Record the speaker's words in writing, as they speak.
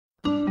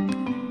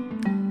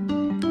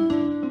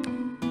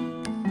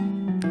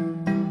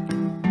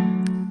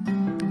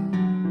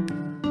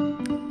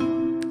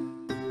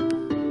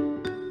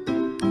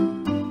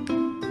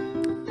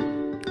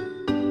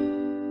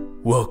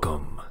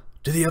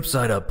to the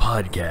Upside Up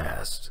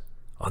Podcast.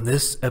 On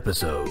this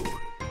episode,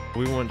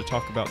 we wanted to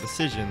talk about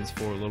decisions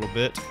for a little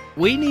bit.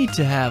 We need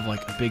to have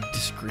like a big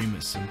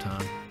disagreement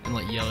sometime and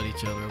like yell at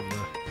each other over the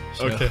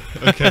show.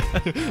 Okay.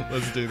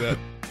 Let's do that.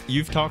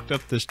 You've talked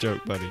up this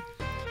joke, buddy.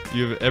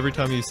 Every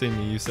time you've seen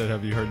me, you said,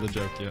 "Have you heard the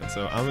joke yet?"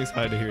 So I'm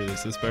excited to hear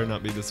this. This better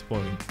not be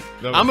disappointing.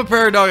 I'm a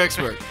prairie dog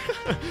expert.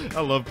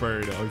 I love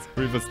prairie dogs.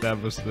 We've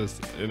established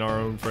this in our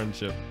own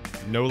friendship.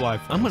 No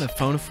life. I'm gonna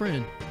phone a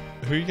friend.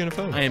 Who are you gonna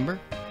phone? Amber.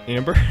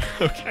 Amber?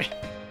 Okay.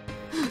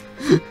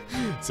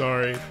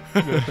 Sorry.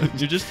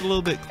 You're just a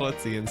little bit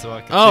klutzy, and so I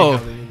can see how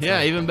the inside.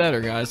 Yeah, even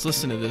better, guys.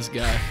 Listen to this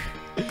guy.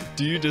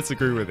 Do you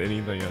disagree with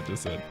anything I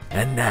just said?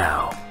 and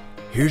now,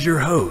 here's your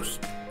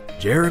host,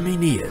 Jeremy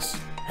Neas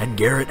and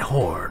Garrett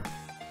Horn.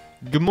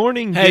 Good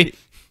morning. Hey.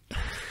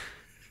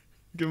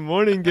 Good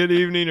morning, good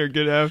evening, or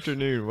good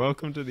afternoon.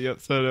 Welcome to the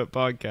Upside Up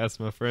Podcast,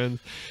 my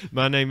friends.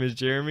 My name is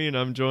Jeremy, and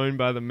I'm joined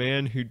by the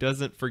man who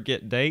doesn't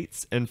forget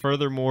dates and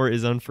furthermore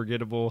is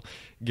unforgettable,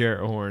 Garrett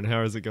Horn.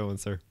 How is it going,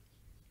 sir?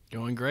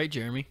 Going great,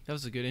 Jeremy. That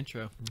was a good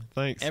intro.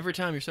 Thanks. Every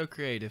time you're so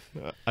creative.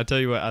 I tell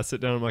you what, I sit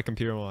down on my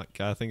computer and I'm like,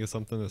 gotta think of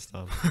something this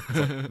time. It's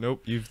like,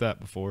 nope, used that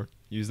before.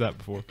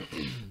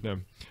 No.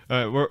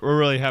 We're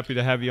really happy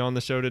to have you on the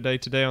show today.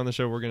 Today on the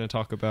show, we're going to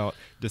talk about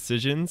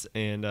decisions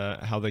and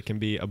how they can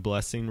be a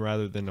blessing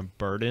rather than a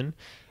burden.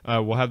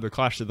 We'll have the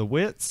Clash of the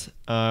Wits.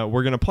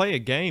 We're going to play a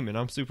game, and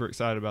I'm super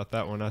excited about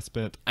that one. I'm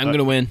going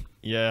to win.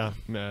 Yeah,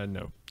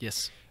 no.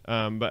 Yes.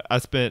 But I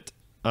spent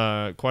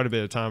quite a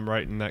bit of time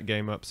writing that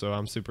game up, so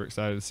I'm super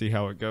excited to see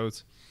how it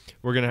goes.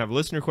 We're going to have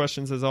listener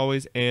questions as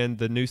always, and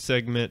the new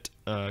segment,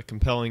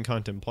 Compelling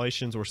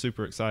Contemplations. We're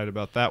super excited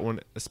about that one,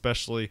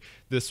 especially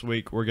this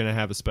week. We're going to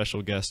have a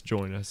special guest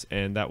join us,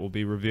 and that will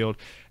be revealed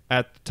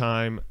at the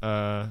time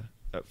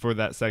for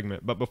that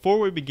segment. But before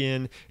we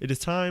begin, it is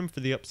time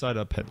for the Upside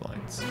Up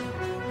headlines.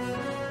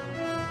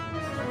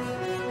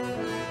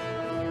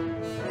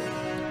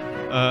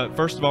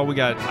 First of all, we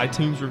got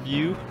iTunes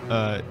review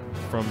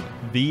from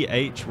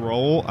VH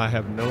Roll. I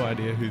have no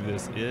idea who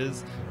this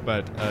is,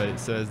 but it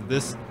says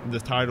the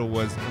title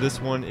was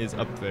 "This One Is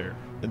Up There."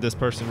 And this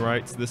person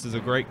writes, "This is a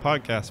great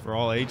podcast for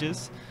all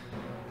ages.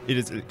 It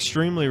is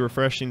extremely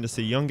refreshing to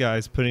see young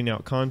guys putting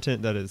out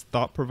content that is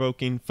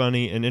thought-provoking,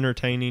 funny, and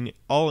entertaining,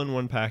 all in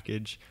one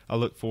package. I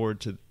look forward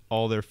to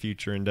all their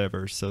future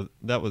endeavors." So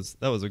that was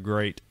a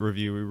great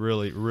review. We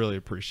really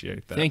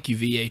appreciate that. Thank you,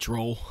 VH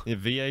Roll. Yeah,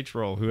 VH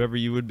Roll, whoever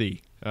you would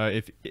be.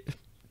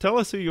 Tell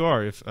us who you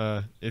are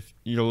if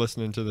you're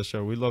listening to the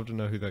show. We'd love to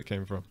know who that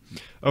came from.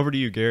 Over to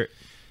you, Garrett.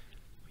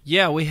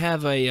 Yeah, we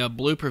have a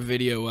blooper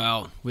video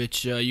out,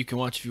 which you can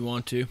watch if you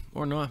want to,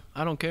 or not.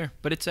 I don't care,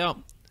 but it's out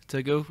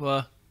to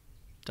go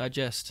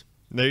digest.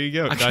 There you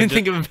go. I can't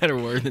think of a better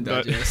word than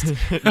digest.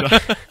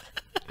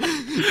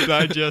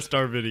 Digest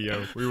our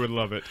video. We would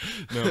love it.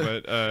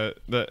 No,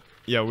 but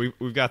yeah,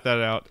 we've got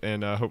that out,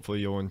 and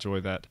hopefully you'll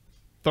enjoy that.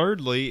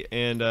 Thirdly,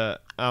 and I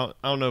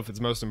don't know if it's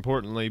most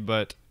importantly,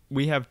 but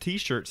we have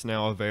T-shirts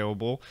now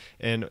available,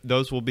 and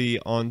those will be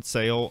on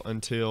sale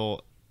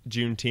until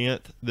June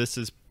 10th.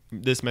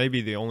 This may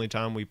be the only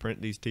time we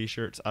print these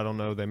T-shirts. I don't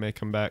know. They may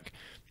come back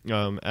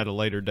at a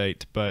later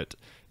date, but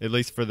at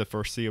least for the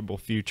foreseeable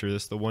future,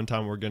 this is the one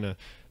time we're going to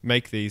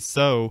make these.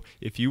 So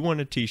if you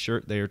want a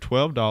T-shirt, they are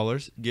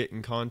 $12. Get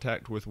in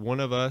contact with one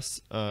of us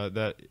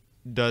that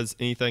does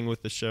anything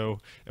with the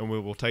show, and we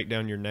will take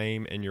down your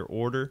name and your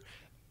order.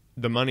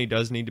 The money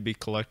does need to be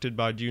collected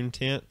by June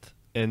 10th,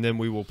 and then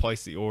we will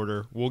place the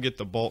order. We'll get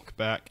the bulk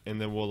back,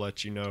 and then we'll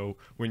let you know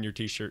when your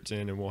T-shirt's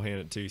in, and we'll hand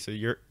it to you. So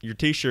your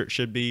T-shirt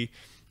should be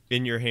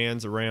in your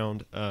hands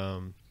around,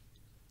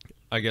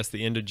 I guess,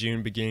 the end of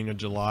June, beginning of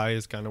July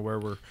is kind of where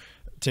we're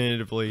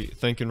tentatively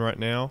thinking right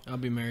now. I'll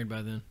be married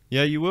by then.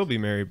 Yeah, you will be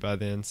married by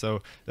then,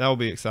 so that will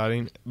be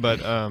exciting. But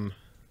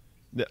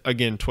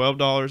again,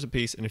 $12 a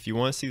piece, and if you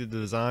want to see the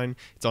design,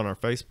 it's on our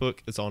Facebook,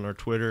 it's on our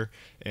Twitter,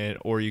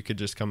 or you could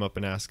just come up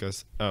and ask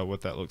us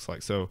what that looks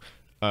like. So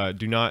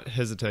do not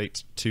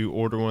hesitate to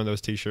order one of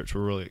those T-shirts.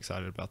 We're really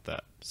excited about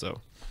that.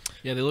 So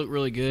Yeah, they look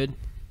really good.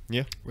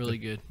 yeah, Really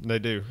good. they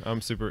do. I'm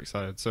super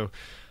excited. So,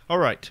 all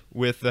right,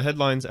 with the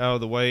headlines out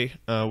of the way,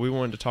 we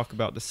wanted to talk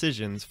about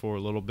decisions for a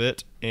little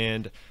bit,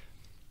 and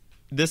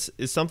this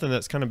is something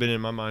that's kind of been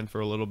in my mind for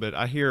a little bit.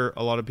 I hear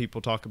a lot of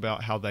people talk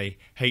about how they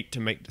hate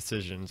to make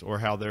decisions, or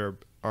how there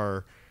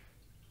are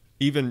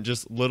even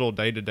just little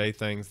day-to-day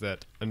things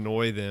that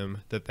annoy them,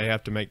 that they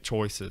have to make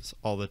choices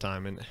all the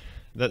time, and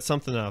that's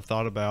something that I've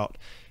thought about,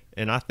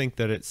 and I think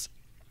that it's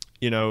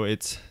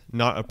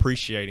not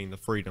appreciating the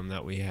freedom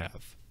that we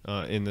have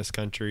in this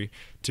country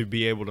to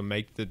be able to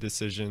make the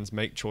decisions,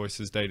 make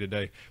choices day to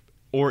day,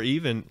 or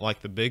even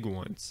like the big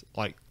ones,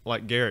 like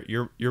Garrett,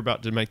 you're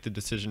about to make the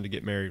decision to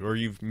get married, or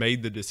you've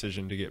made the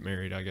decision to get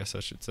married, I guess I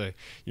should say.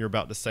 You're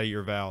about to say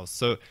your vows.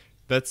 So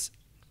that's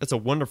a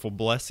wonderful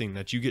blessing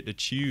that you get to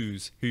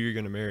choose who you're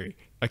going to marry.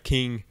 A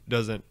king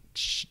doesn't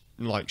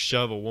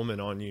shove a woman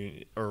on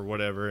you or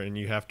whatever, and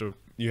you have to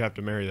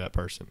marry that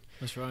person.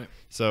 That's right.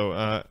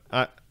 So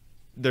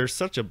there's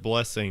such a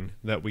blessing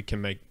that we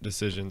can make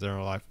decisions in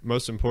our life.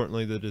 Most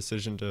importantly, the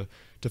decision to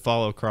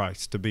follow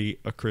Christ, to be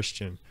a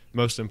Christian.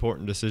 Most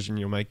important decision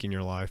you'll make in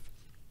your life.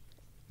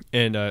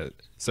 And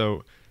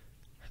so,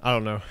 I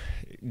don't know,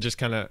 just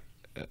kind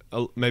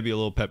of maybe a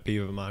little pet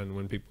peeve of mine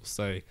when people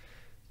say,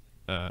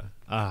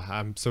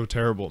 I'm so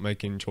terrible at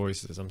making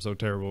choices. I'm so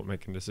terrible at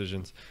making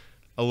decisions.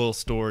 A little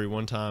story.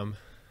 One time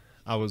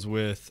I was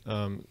with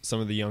some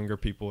of the younger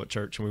people at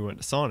church, and we went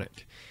to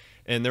Sonic.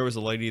 And there was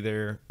a lady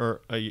there,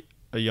 or a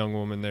young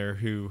woman there,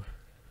 who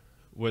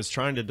was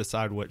trying to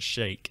decide what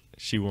shake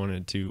she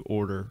wanted to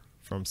order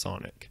from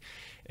Sonic.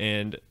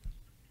 And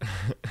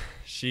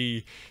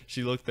she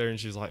looked there and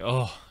she was like,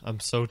 "Oh, I'm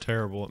so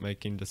terrible at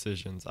making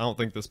decisions." I don't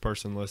think this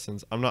person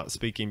listens. I'm not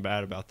speaking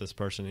bad about this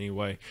person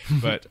anyway,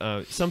 but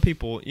some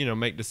people,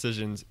 make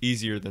decisions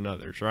easier than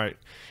others, right?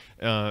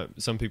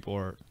 Some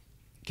people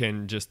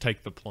can just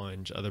take the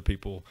plunge. Other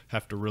people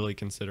have to really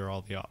consider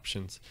all the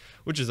options,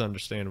 which is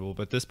understandable.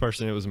 But this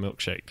person, it was a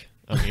milkshake.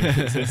 I mean,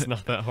 it's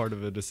not that hard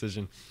of a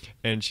decision.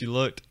 And she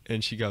looked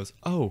and she goes,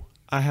 "Oh,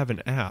 I have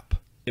an app.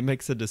 It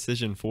makes a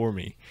decision for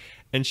me."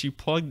 And she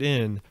plugged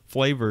in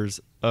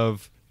flavors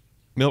of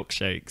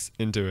milkshakes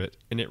into it,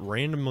 and it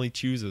randomly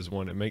chooses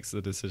one. It makes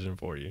the decision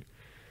for you.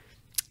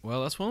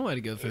 Well, that's one way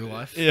to go through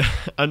life. Yeah,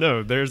 I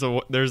know. There's a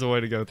way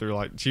to go through,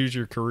 like, choose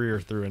your career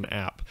through an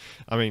app.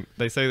 I mean,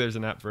 they say there's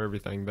an app for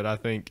everything, but I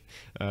think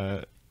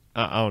I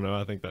don't know.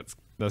 I think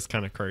that's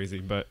kind of crazy,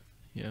 but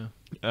yeah,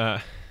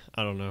 I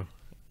don't know.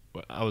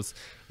 I was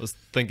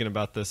thinking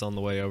about this on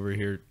the way over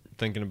here,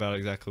 thinking about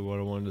exactly what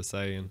I wanted to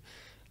say, and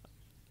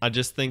I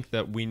just think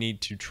that we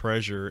need to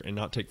treasure and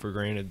not take for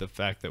granted the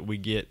fact that we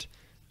get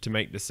to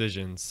make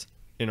decisions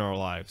in our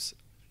lives.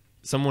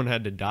 Someone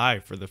had to die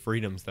for the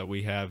freedoms that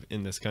we have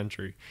in this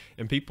country,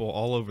 and people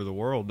all over the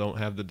world don't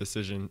have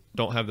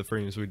the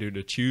freedoms we do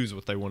to choose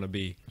what they want to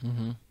be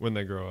when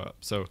they grow up.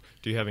 So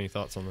do you have any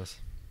thoughts on this?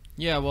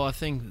 Yeah, well, I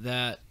think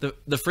that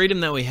the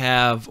freedom that we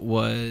have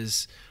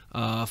was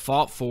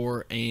fought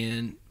for,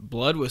 and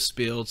blood was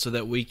spilled so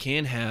that we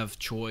can have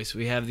choice.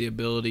 We have the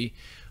ability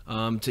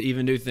to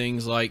even do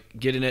things like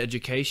get an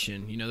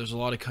education. There's a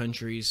lot of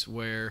countries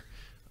where,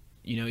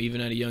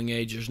 even at a young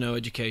age, there's no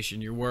education.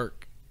 Your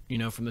work,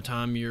 from the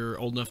time you're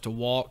old enough to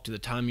walk to the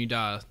time you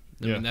die,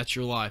 I mean, that's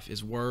your life,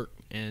 is work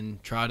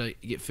and try to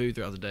get food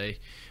throughout the day.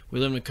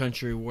 We live in a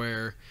country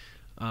where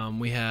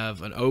we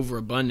have an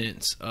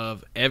overabundance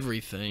of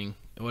everything.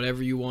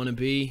 Whatever you want to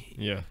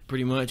be,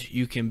 pretty much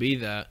you can be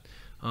that.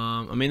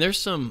 I mean, there's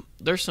some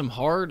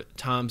hard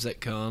times that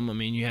come. I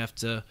mean, you have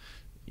to,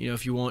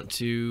 if you want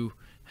to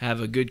have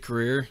a good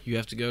career, you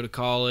have to go to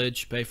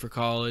college, pay for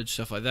college,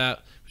 stuff like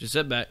that, which is a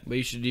setback, but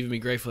you should even be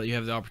grateful that you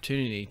have the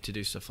opportunity to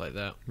do stuff like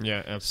that.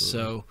 Yeah,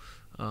 absolutely.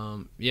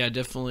 So,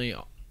 definitely,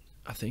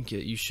 I think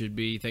you should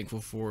be thankful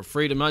for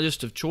freedom, not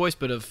just of choice,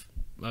 but of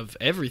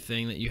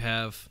everything that you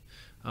have.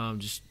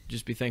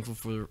 Just be thankful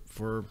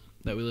for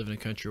that we live in a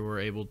country where we're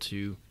able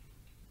to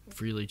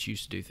freely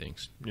choose to do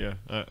things. Yeah,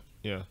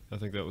 I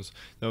think that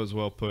was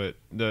well put.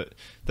 The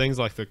things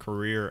like the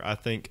career, I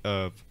think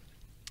of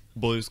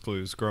Blue's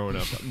Clues growing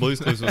up. Blue's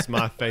Clues was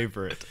my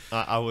favorite.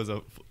 I was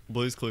a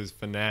Blue's Clues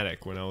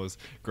fanatic when I was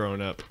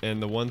growing up. And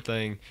the one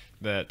thing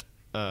that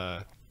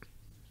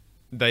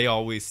they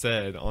always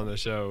said on the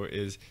show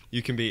is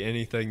you can be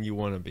anything you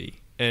want to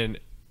be. And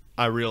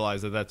I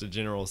realize that that's a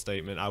general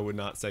statement. I would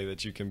not say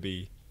that you can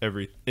be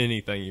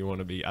anything you want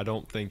to be. I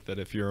don't think that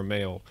if you're a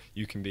male,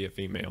 you can be a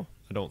female.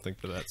 I don't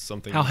think that that's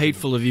something. How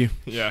hateful of you.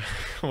 Yeah.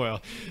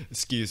 Well,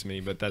 excuse me,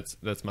 but that's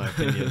my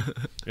opinion,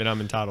 and I'm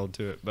entitled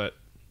to it. But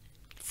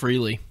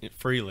freely,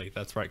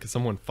 that's right, because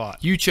someone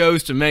fought. You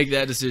chose to make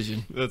that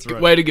decision. That's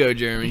right. Way to go,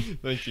 Jeremy.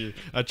 Thank you.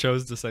 I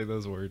chose to say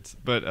those words.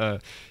 But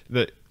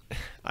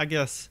I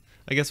guess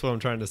what I'm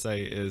trying to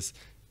say is,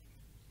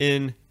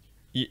 in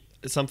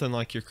something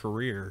like your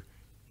career,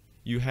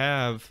 you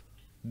have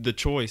the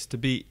choice to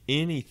be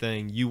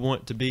anything you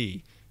want to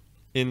be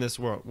in this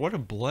world. What a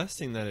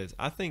blessing that is.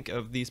 I think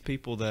of these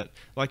people that,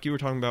 like you were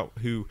talking about,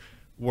 who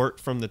worked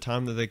from the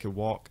time that they could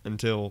walk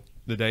until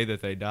the day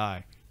that they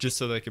die, just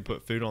so they could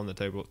put food on the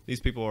table. These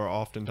people are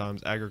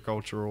oftentimes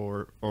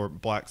agricultural or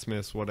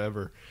blacksmiths,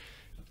 whatever.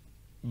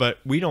 But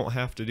we don't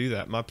have to do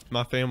that.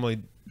 My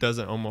family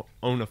doesn't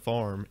own a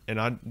farm,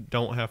 and I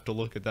don't have to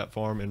look at that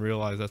farm and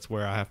realize that's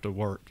where I have to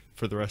work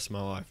for the rest of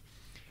my life.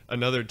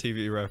 Another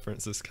TV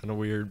reference is kind of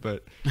weird,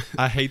 but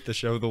I hate the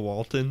show The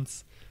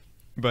Waltons.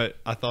 But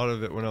I thought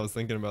of it when I was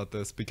thinking about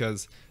this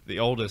because the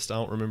oldest, I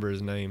don't remember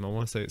his name. I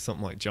want to say it's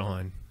something like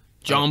John.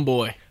 John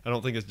Boy. I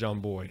don't think it's John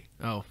Boy.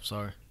 Oh,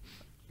 sorry.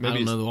 Maybe I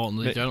don't know the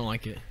Waltons. I don't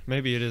like it.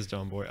 Maybe it is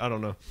John Boy. I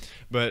don't know.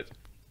 But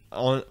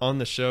on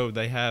the show,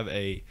 they have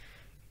a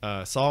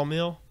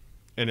sawmill,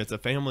 and it's a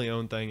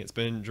family-owned thing. It's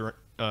been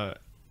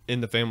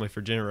in the family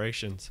for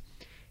generations.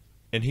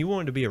 And he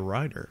wanted to be a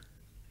writer.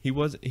 He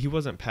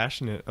wasn't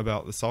passionate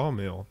about the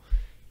sawmill,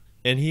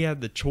 and he had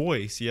the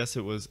choice. Yes,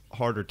 it was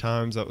harder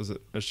times. That was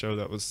a show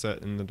that was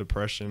set in the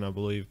Depression, I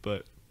believe,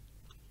 but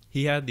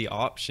he had the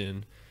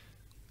option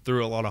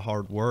through a lot of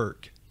hard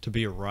work to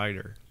be a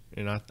writer.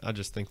 And I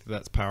just think that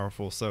that's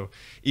powerful. So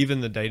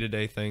even the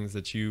day-to-day things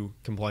that you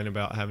complain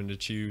about having to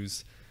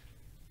choose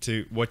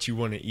to what you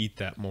want to eat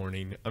that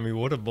morning, I mean,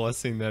 what a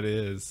blessing that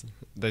is.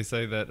 They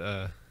say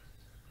that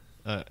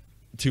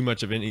too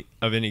much of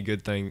any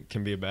good thing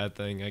can be a bad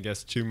thing. I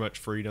guess too much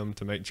freedom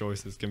to make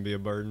choices can be a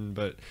burden,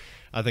 but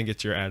I think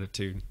it's your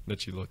attitude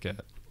that you look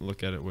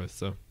at it with.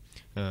 So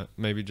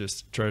maybe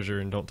just treasure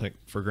and don't take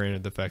for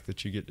granted the fact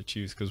that you get to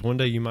choose, because one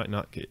day you might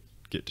not get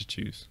to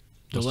choose.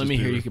 Don't let me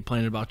hear you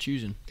complain about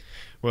choosing.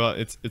 Well,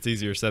 it's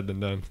easier said than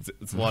done.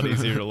 It's a lot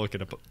easier to look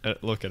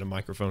at a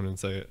microphone and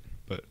say it,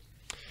 but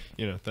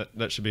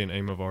that should be an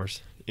aim of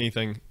ours.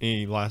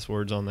 Any last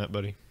words on that,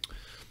 buddy?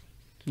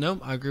 No,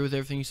 I agree with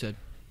everything you said.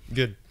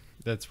 Good.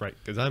 That's right,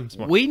 because I'm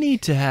smart. We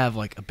need to have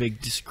like a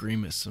big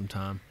disagreement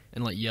sometime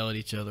and like yell at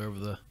each other over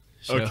the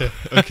show.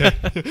 Okay.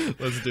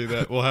 Let's do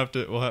that. We'll have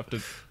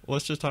to.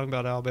 Let's just talk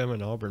about Alabama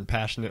and Auburn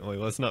passionately.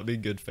 Let's not be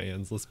good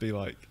fans. Let's be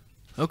like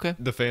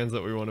the fans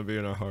that we want to be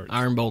in our hearts.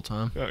 Iron Bowl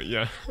time.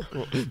 Yeah.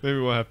 Well, maybe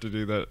we'll have to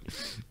do that.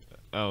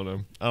 I don't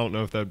know. I don't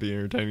know if that'd be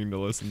entertaining to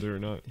listen to or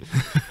not.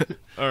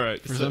 All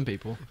right. For some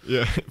people.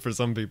 Yeah, for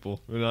some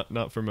people.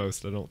 Not for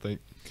most, I don't think.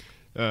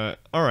 All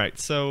right,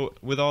 so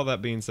with all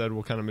that being said,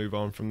 we'll kind of move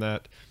on from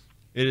that.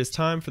 It is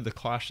time for the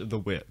Clash of the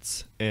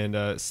Wits,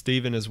 and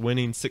Steven is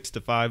winning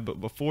 6-5,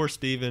 but before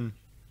Steven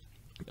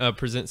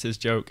presents his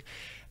joke,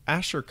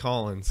 Asher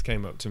Collins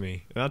came up to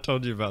me, and I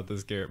told you about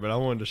this, Garrett, but I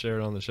wanted to share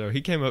it on the show.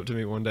 He came up to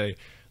me one day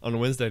on a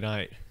Wednesday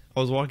night. I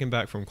was walking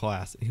back from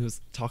class, and he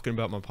was talking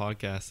about my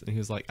podcast, and he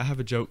was like, I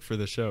have a joke for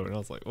the show, and I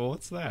was like, well,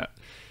 what's that?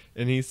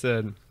 And he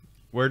said,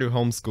 where do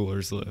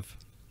homeschoolers live?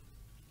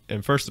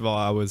 And first of all,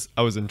 I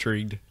was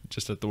intrigued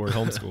just at the word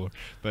homeschooler,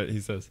 but he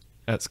says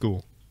at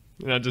school,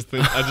 and I just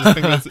think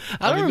that's.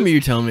 I don't remember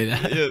you telling me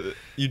that. Yeah,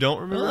 you don't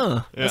remember?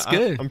 Oh, that's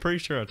good. I'm pretty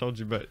sure I told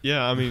you, but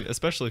yeah, I mean,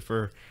 especially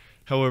for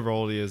however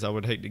old he is, I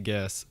would hate to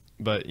guess,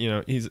 but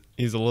he's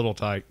a little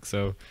tyke,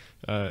 so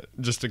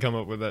just to come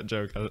up with that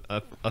joke,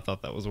 I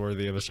thought that was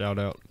worthy of a shout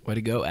out. Way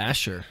to go,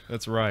 Asher.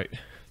 That's right.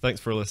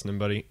 Thanks for listening,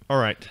 buddy. All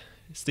right,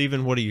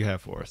 Steven, what do you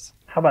have for us?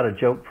 How about a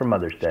joke for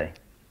Mother's Day?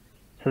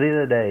 So the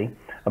other day,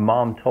 a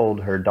mom told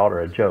her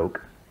daughter a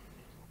joke,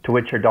 to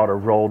which her daughter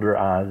rolled her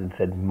eyes and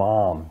said,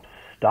 Mom,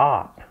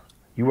 stop.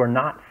 You are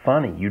not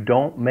funny. You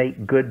don't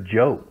make good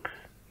jokes.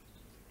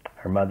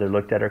 Her mother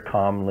looked at her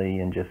calmly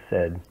and just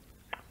said,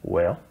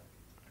 well,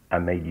 I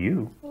made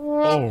you.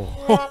 Oh.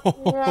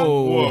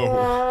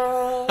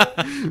 Whoa.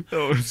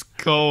 That was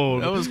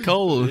cold. That was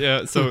cold.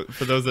 Yeah, so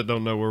for those that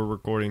don't know, we're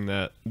recording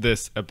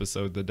this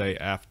episode the day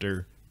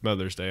after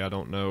Mother's Day. I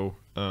don't know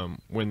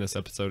when this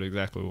episode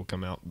exactly will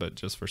come out, but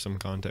just for some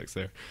context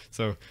there.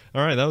 So,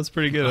 all right, that was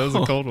pretty good. That was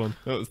a cold one.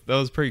 That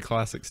was pretty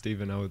classic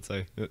Steven, I would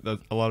say.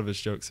 A lot of his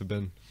jokes have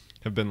been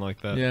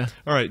like that. Yeah.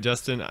 All right,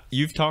 Justin,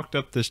 you've talked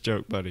up this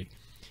joke, buddy.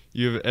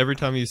 Every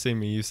time you see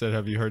me, you said,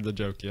 have you heard the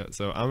joke yet?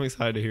 So I'm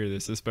excited to hear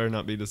this. This better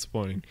not be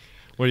disappointing.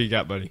 What do you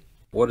got, buddy?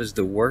 What is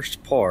the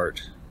worst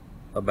part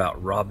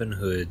about Robin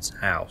Hood's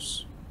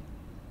house?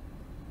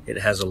 It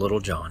has a little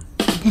John.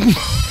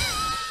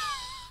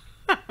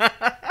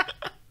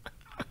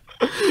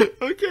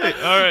 Okay,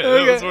 all right,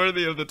 that was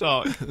worthy of the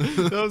talk.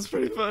 That was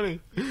pretty funny.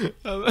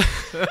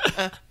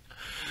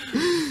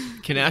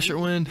 Can Asher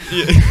win?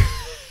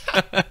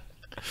 Yeah.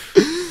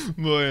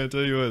 Boy, I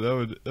tell you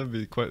what, that'd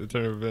be quite the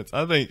turn of events.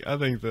 I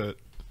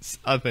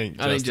think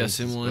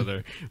Justin won.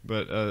 There,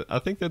 but I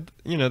think that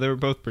they were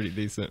both pretty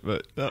decent.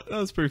 But that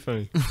was pretty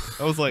funny.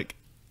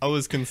 I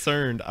was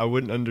concerned I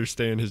wouldn't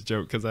understand his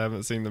joke because I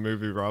haven't seen the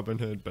movie Robin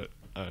Hood, but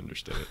I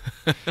understood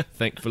it.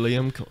 Thankfully,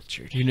 I'm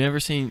cultured. You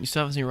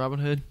still haven't seen Robin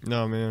Hood?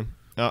 No, man.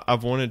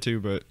 I've wanted to,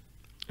 but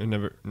I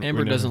never.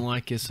 Amber doesn't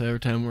like it, so every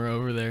time we're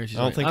over there, she's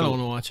I don't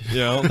want to watch it.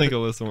 Yeah, I don't think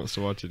Alyssa wants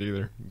to watch it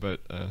either. But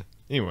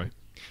anyway,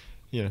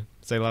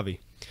 say la vie.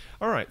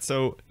 All right,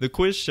 so the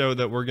quiz show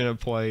that we're gonna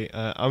play,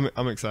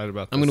 I'm excited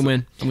about this. I'm gonna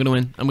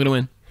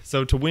win.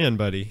 So to win,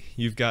 buddy,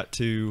 you've got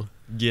to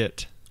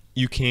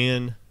you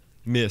can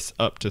miss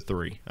up to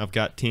 3. I've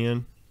got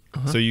 10,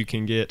 so you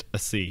can get a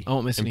C. I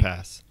won't miss and any.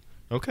 Pass.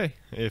 Okay,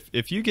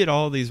 if you get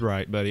all these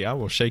right, buddy, I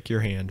will shake your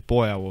hand.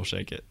 Boy, I will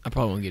shake it. I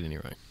probably won't get any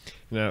right.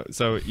 No,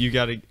 so you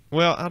got to.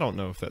 Well, I don't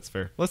know if that's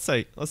fair. Let's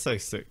say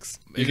 6.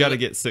 You got to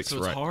get 6 so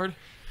right. It's hard.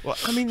 Well,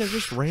 I mean, they're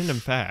just random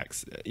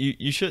facts.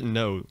 You shouldn't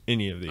know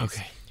any of these.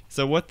 Okay.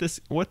 So what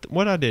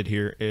I did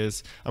here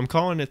is I'm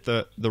calling it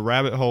the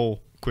rabbit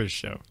hole quiz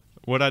show.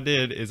 What I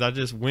did is I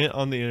just went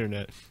on the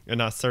internet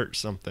and I searched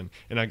something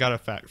and I got a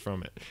fact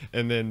from it,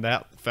 and then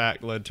that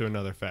fact led to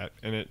another fact,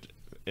 and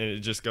it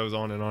just goes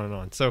on and on and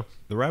on. So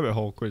the rabbit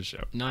hole quiz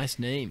show. Nice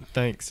name.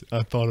 Thanks.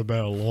 I thought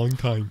about it a long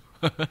time.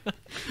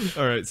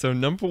 All right. So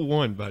number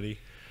 1, buddy,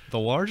 the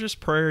largest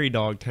prairie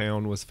dog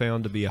town was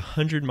found to be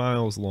 100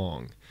 miles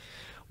long.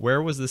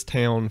 Where was this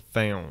town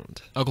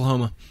found?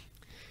 Oklahoma.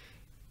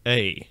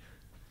 A.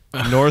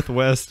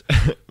 Northwest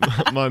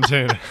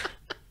Montana.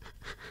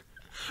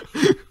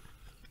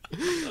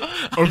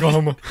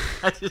 Oklahoma.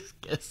 I just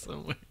guessed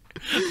somewhere.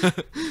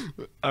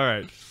 All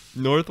right.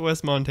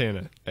 Northwest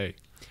Montana. A.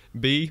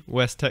 B.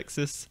 West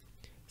Texas.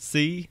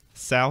 C,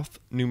 South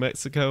New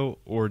Mexico,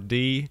 or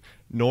D,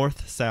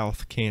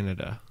 North-South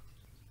Canada?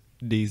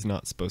 D's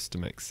not supposed to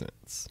make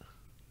sense.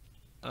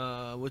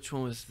 Which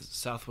one was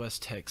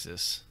Southwest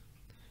Texas?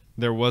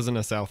 There wasn't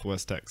a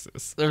Southwest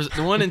Texas. There's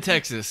the one in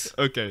Texas.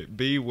 Okay,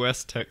 B,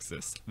 West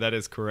Texas. That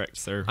is correct,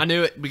 sir. I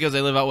knew it because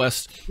they live out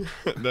west,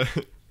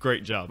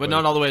 Great job. but buddy.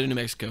 not all the way to New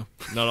Mexico.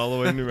 Not all the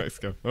way to New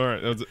Mexico. All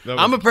right. That was,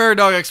 I'm a prairie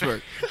dog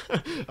expert.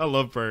 I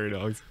love prairie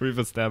dogs. We've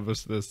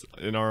established this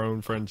in our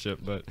own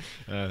friendship. But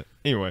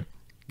anyway,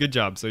 good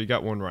job. So you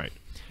got one right.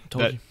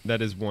 Told you.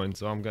 That is one.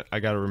 So I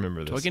got to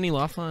remember Do I this. get any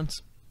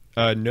lifelines?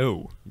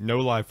 No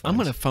lifelines. I'm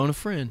gonna phone a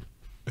friend.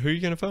 Who are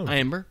you gonna phone?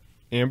 Amber.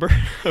 Amber.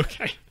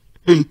 Okay.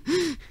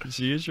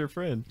 She is your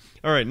friend.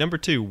 All right, number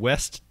 2,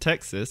 West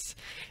Texas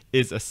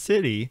is a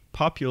city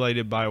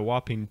populated by a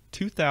whopping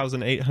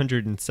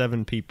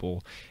 2,807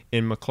 people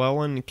in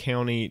McClellan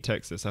County,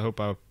 Texas. I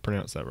hope I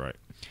pronounced that right.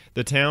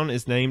 The town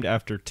is named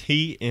after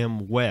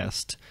T.M.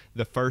 West,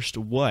 the first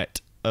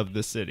what of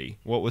the city?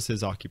 What was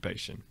his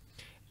occupation?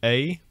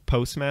 A,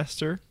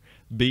 postmaster,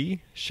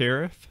 B,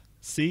 sheriff,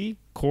 C,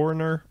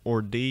 coroner,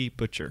 or D,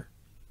 butcher?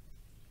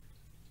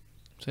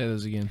 Say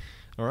those again.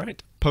 All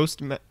right.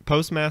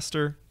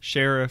 Postmaster,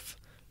 sheriff,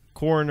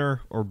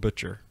 coroner, or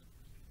butcher?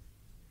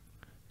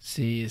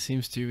 C. It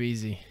seems too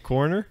easy.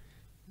 Coroner?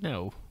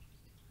 No.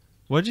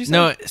 What'd you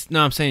say?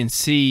 No. I'm saying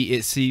C.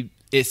 It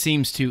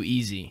seems too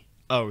easy.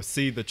 Oh,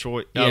 C, the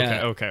choice.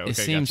 Yeah, Okay. It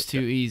seems gotcha.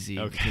 too easy.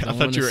 Okay. because I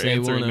thought you were wanna say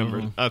answering one of number.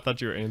 them. I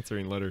thought you were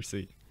answering letter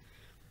C.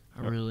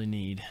 I really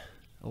need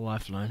a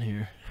lifeline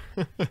here.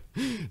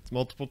 It's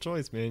multiple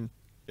choice, man.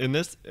 In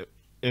this,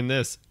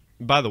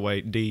 by the way,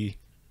 D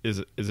is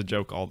a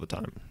joke all the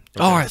time.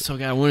 Okay. All right, so I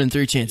got a 1 in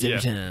 3 chance every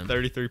time.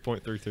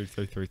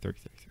 33.333333.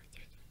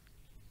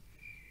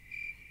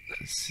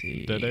 Let's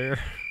see. Dead air.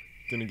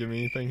 Gonna give me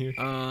anything here?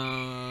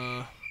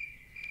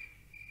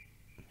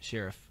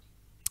 Sheriff.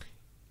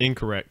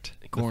 Incorrect.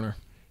 Coroner.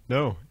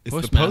 No, it's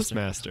the Postmaster.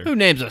 postmaster. Who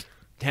names a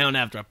town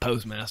after a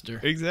postmaster?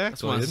 Exactly.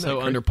 That's why it's Isn't so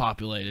that crazy?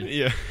 underpopulated.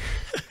 Yeah,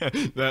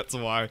 that's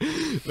why.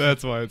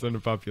 That's why it's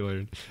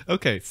underpopulated.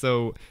 Okay,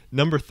 so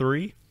number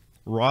 3,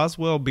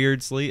 Roswell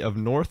Beardsley of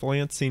North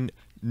Lansing,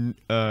 New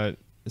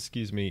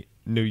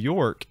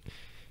York,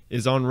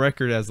 is on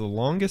record as the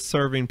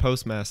longest-serving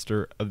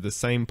postmaster of the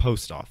same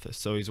post office.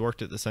 So he's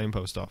worked at the same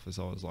post office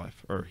all his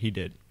life, or he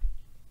did.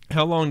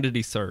 How long did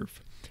he serve?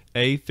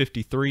 A,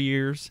 53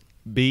 years,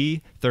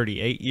 B,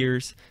 38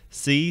 years,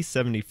 C,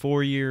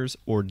 74 years,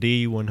 or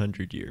D,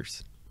 100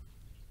 years?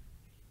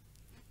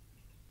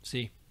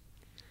 C.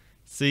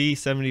 C,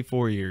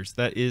 74 years.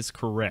 That is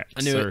correct,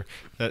 I knew sir. it.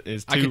 That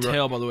is I two could ri-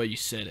 tell by the way you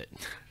said it.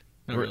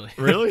 Not really.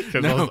 Really?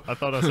 Because No. I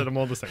thought I said them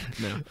all the same.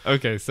 No.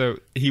 Okay, so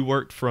he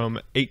worked from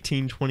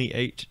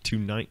 1828 to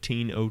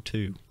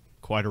 1902.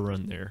 Quite a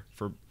run there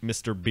for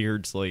Mr.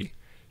 Beardsley.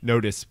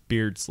 Notice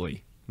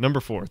Beardsley. Number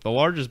 4, the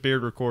largest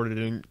beard recorded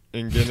in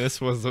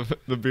Guinness was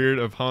the beard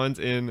of Hans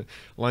in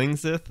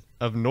Langseth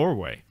of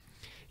Norway.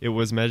 It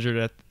was measured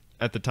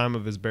at the time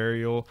of his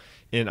burial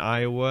in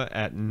Iowa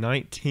in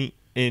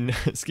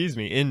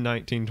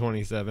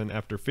 1927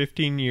 after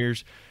 15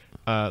 years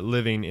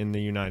living in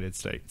the United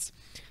States.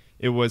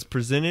 It was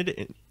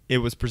presented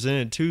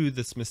to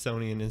the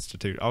Smithsonian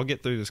Institute. I'll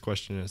get through this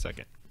question in a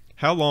second.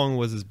 How long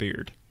was his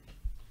beard?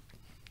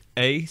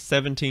 A,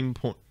 17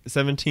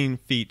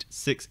 feet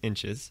 6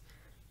 inches.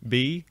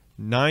 B,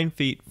 9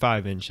 feet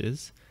 5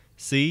 inches.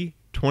 C,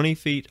 20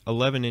 feet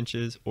 11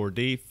 inches. Or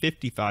D,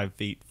 55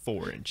 feet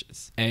 4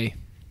 inches. A.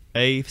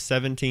 A,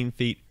 17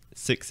 feet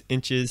 6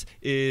 inches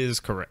is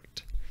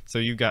correct. So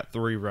you got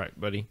 3 right,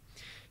 buddy.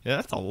 Yeah,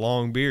 that's a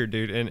long beard,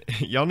 dude. And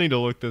y'all need to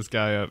look this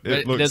guy up.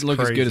 It looks doesn't look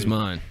as good crazy. as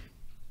mine.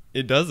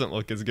 It doesn't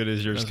look as good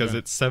as yours That's because right.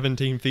 it's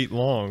 17 feet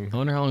long. I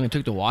wonder how long it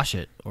took to wash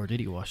it. Or did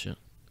he wash it?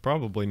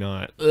 Probably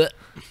not.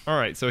 All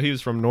right, so he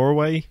was from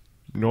Norway.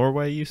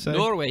 Norway, you say?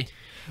 Norway.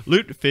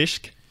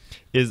 Lutefisk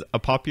is a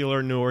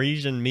popular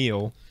Norwegian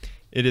meal.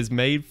 It is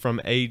made from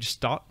aged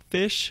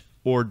stockfish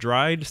or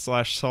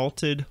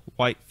dried/salted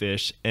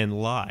whitefish and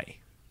lye.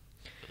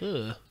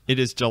 Ugh. It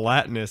is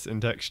gelatinous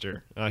in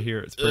texture. I hear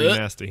it's pretty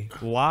nasty.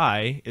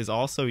 Lye is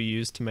also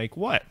used to make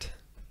what?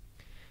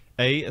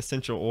 A,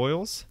 essential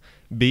oils.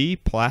 B,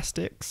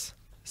 plastics.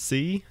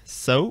 C,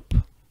 soap.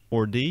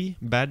 Or D,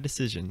 bad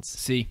decisions.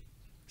 C.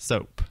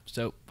 Soap.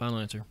 Soap. Final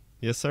answer.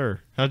 Yes,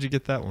 sir. How'd you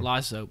get that one? Lye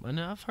soap. I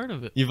know. I've heard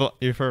of it.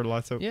 You've heard of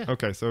lye soap? Yeah.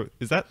 Okay, so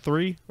is that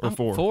 3 or I'm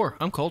 4? 4.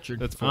 I'm cultured.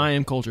 That's 4. I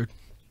am cultured.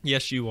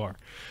 Yes, you are.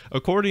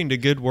 According to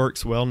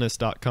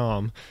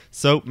GoodWorksWellness.com,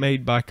 soap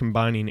made by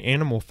combining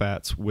animal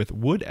fats with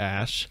wood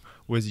ash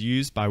was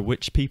used by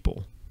which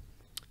people?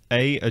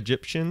 A,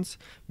 Egyptians,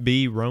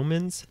 B,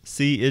 Romans,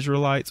 C,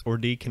 Israelites, or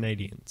D,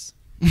 Canadians?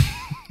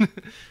 I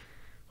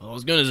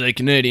was going to say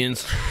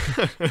Canadians.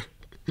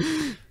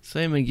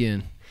 Same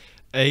again.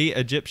 A,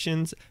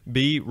 Egyptians,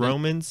 B,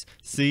 Romans,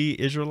 C,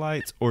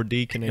 Israelites, or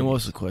D, Canadians? And what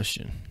was the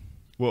question?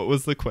 What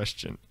was the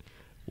question?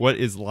 What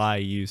is lye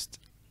used?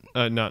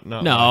 Not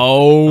No.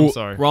 lye. I'm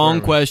sorry. Wrong Wait a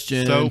minute.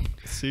 question. Soap.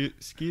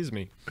 Excuse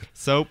me.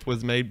 Soap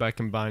was made by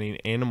combining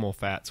animal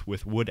fats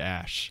with wood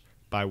ash.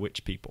 by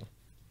which people?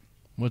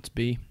 What's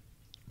B?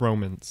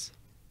 Romans.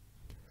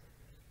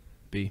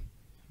 B.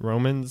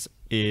 Romans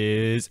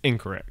is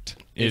incorrect.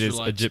 It is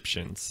Israelites.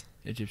 Egyptians.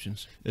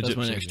 Egyptians. That's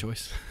my next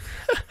choice.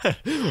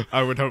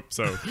 I would hope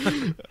so.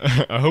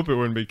 I hope it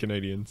wouldn't be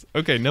Canadians.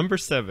 Okay, number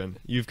 7.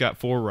 You've got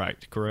 4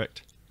 right,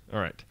 correct? All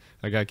right.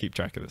 I got to keep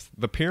track of this.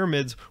 The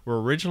pyramids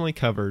were originally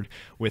covered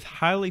with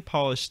highly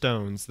polished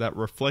stones that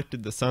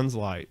reflected the sun's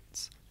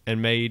lights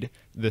and made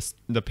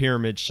the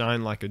pyramid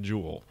shine like a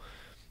jewel.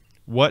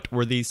 What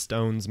were these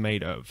stones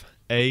made of?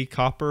 A,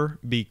 copper,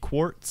 B,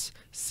 quartz,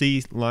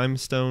 C,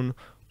 limestone,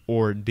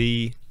 or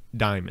D,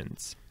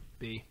 diamonds?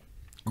 B.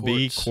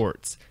 B,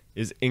 quartz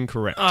is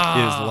incorrect. It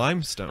is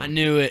limestone. I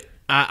knew it.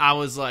 I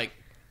was like,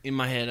 in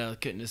my head, I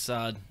couldn't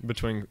decide.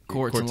 Between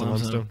Quartz and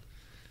limestone.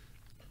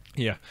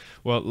 Yeah.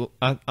 Well,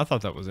 I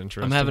thought that was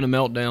interesting. I'm having a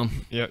meltdown.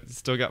 Yeah,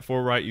 still got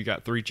 4 right. You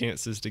got 3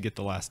 chances to get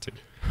the last 2.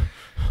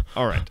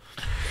 All right.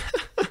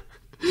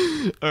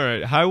 All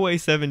right. Highway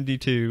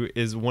 72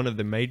 is one of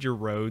the major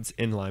roads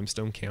in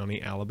Limestone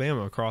County,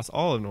 Alabama, across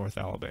all of North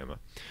Alabama.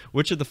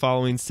 Which of the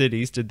following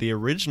cities did the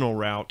original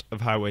route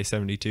of Highway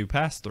 72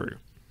 pass through?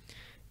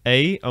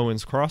 A,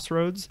 Owens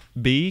Crossroads,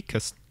 B,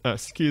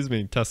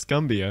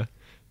 Tuscumbia,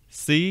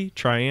 C,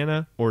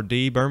 Triana, or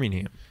D,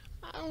 Birmingham?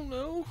 I don't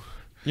know.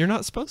 You're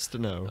not supposed to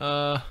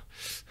know.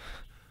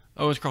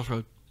 Owens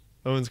Crossroad.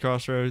 Owens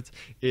Crossroads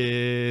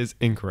is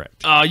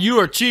incorrect. You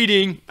are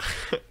cheating.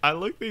 I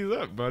looked these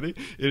up, buddy.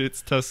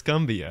 It's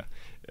Tuscumbia.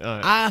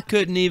 I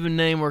couldn't even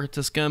name where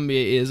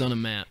Tuscumbia is on a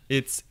map.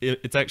 It's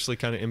actually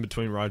kind of in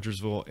between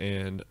Rogersville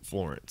and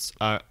Florence.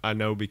 I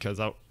know because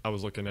I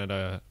was looking at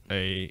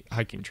a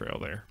hiking trail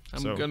there.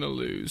 I'm gonna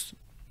lose.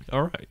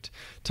 All right.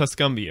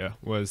 Tuscumbia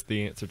was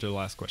the answer to the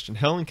last question.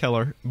 Helen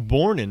Keller,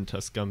 born in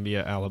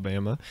Tuscumbia,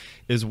 Alabama,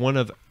 is one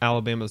of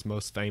Alabama's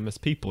most famous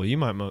people. You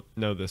might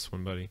know this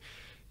one, buddy.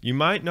 You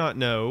might not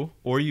know,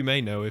 or you may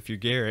know if you're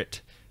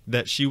Garrett,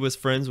 that she was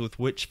friends with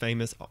which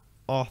famous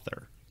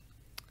author?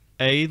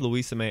 A,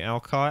 Louisa May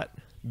Alcott,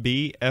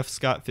 B, F.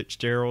 Scott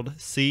Fitzgerald,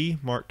 C,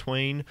 Mark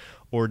Twain,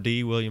 or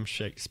D, William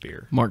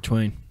Shakespeare? Mark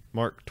Twain.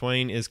 Mark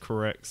Twain is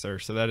correct, sir.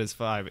 So that is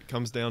 5. It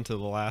comes down to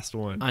the last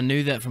one. I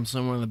knew that from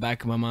somewhere in the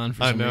back of my mind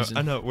for some reason.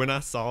 I know. When I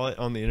saw it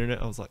on the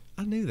internet, I was like,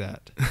 I knew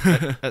that.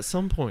 At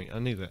some point, I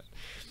knew that.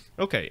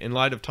 Okay, in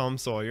light of Tom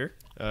Sawyer,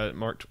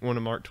 one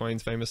of Mark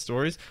Twain's famous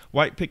stories,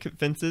 white picket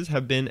fences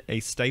have been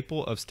a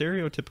staple of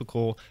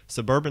stereotypical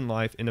suburban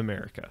life in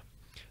America.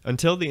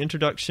 Until the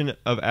introduction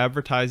of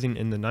advertising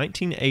in the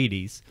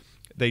 1980s,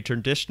 they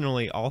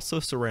traditionally also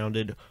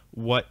surrounded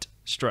what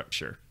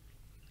structure?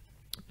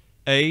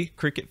 A,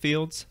 cricket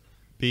fields,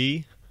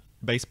 B,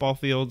 baseball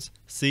fields,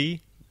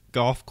 C,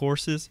 golf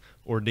courses,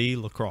 or D,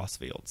 lacrosse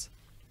fields?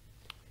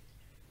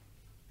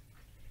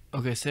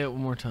 Okay, say it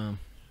one more time.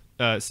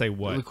 Say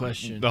what? The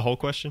question. The whole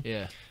question?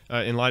 Yeah.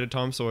 In light of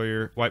Tom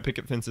Sawyer, white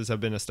picket fences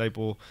have been a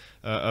staple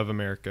of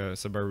America,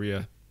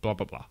 suburbia, blah,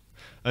 blah, blah.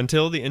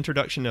 Until the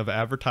introduction of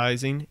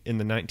advertising in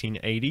the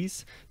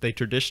 1980s, they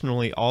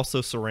traditionally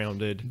also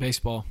surrounded...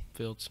 Baseball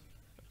fields.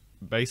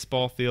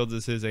 Baseball fields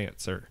is his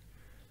answer.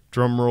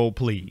 Drum roll,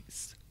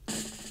 please.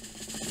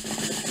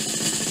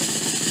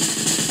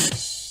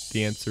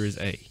 The answer is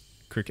A,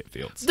 cricket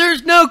fields.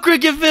 There's no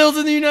cricket fields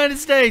in the United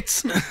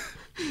States.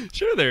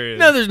 Sure there is.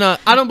 No, there's not.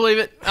 I don't believe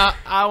it.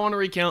 I want to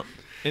recount.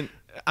 And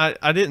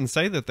I didn't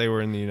say that they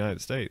were in the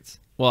United States.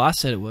 Well, I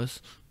said it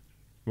was.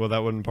 Well, that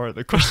wasn't part of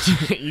the question.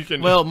 You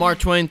can. Well, Mark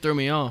Twain threw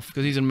me off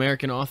because he's an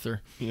American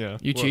author. Yeah.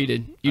 You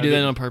cheated. You did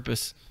that on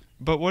purpose.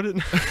 But what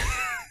did...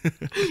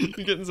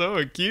 You're getting so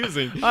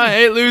accusing. I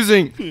hate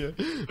losing. Yeah.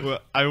 Well,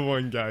 I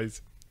won,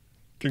 guys.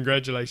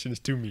 Congratulations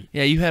to me.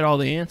 Yeah, you had all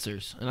the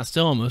answers, and I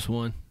still almost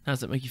won. How does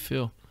that make you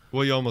feel?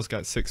 Well, you almost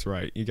got 6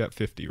 right. You got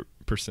 50%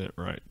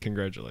 right.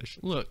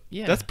 Congratulations. Look,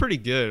 yeah. That's pretty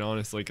good,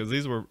 honestly, because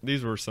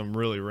these were some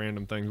really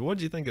random things. What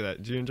did you think of that?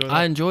 Did you enjoy that?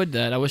 I enjoyed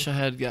that. I wish I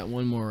had got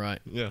one more right.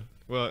 Yeah.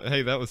 Well,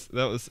 hey, that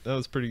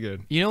was pretty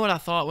good. You know what I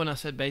thought when I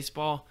said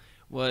baseball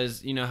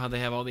was, you know how they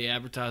have all the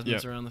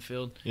advertisements Yeah. around the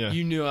field? Yeah.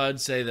 You knew I'd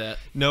say that.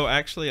 No,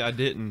 actually, I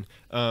didn't.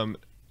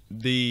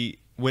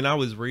 When I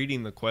was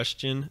reading the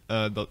question,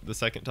 the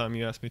second time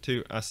you asked me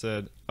to, I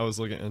said I was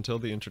looking until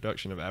the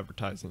introduction of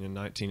advertising in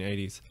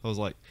 1980s. I was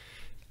like,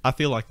 I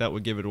feel like that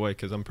would give it away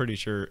because I'm pretty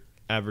sure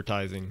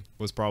advertising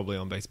was probably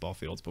on baseball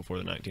fields before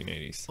the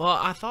 1980s. Well,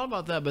 I thought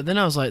about that, but then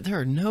I was like, there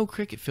are no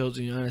cricket fields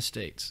in the United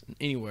States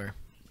anywhere,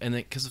 and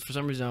because for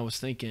some reason I was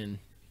thinking,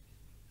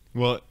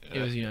 well,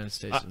 it was the United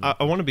States.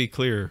 I want to be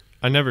clear.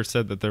 I never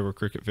said that there were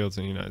cricket fields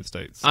in the United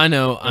States. I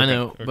know,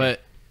 Okay.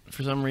 but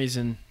for some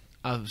reason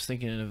I was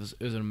thinking it was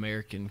an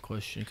American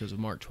question because of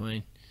Mark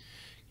Twain.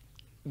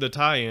 The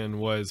tie-in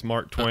was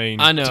Mark Twain.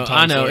 I know, to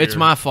Tom Sawyer. it's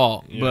my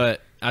fault, Yeah.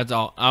 but that's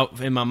all.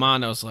 In my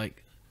mind, I was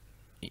like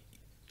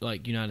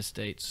United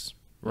States,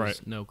 Right.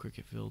 No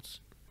cricket fields.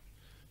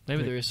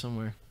 Maybe there is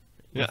somewhere.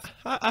 Yeah,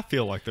 I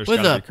feel like there's With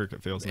got to a- be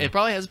cricket fields. It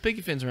probably has a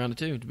picket fence around it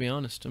too. To be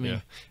honest, I mean, Yeah,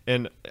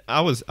 and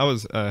I was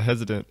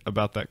hesitant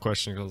about that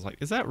question because I was like,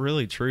 is that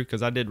really true?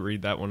 Because I did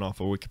read that one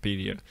off of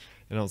Wikipedia,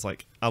 and I was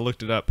like, I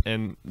looked it up,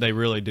 and they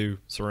really do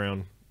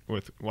surround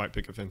with white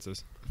picket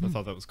fences. I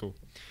thought that was cool.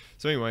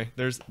 So anyway,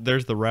 there's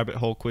the rabbit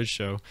hole quiz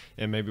show,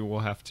 and maybe we'll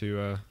have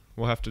to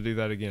do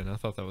that again. I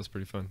thought that was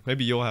pretty fun.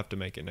 Maybe you'll have to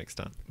make it next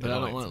time. But I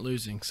don't want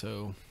losing,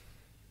 so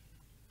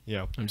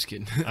yeah, I'm just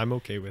kidding. I'm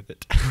okay with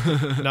it.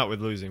 Not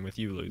with losing, with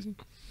you losing.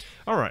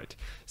 All right.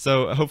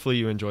 So hopefully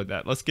you enjoyed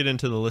that. Let's get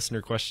into the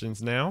listener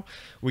questions now.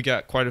 We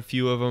got quite a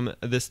few of them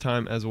this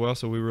time as well,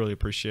 so we really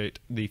appreciate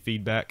the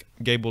feedback.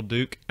 Gable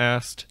Duke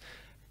asked,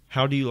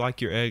 "How do you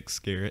like your eggs,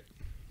 Garrett?"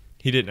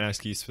 He didn't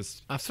ask you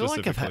I feel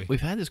like specifically.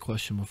 we've had this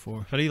question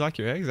before. How do you like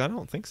your eggs? I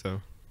don't think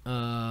so.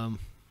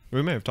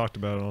 We may have talked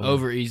about it.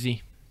 Over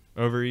easy,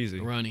 Over easy.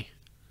 runny,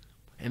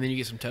 and then you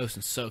get some toast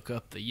and soak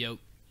up the yolk.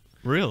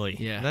 Really?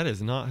 Yeah. That is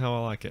not how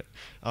I like it.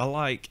 I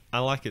like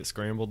it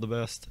scrambled the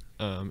best.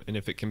 And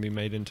if it can be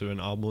made into an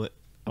omelet,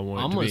 I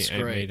want Omelet's it to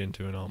be great. made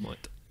into an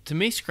omelet. To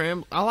me,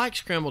 I like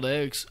scrambled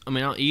eggs. I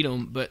mean, I'll eat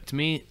them, but to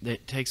me,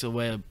 that takes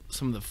away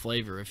some of the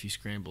flavor if you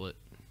scramble it.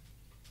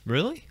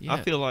 Really? Yeah.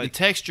 I feel the like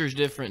texture is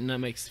different, and that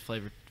makes the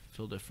flavor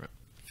feel different.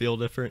 feel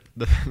different.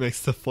 That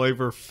makes the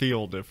flavor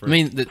feel I different.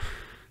 mean,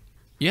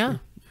 yeah,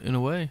 in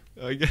a way.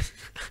 I guess.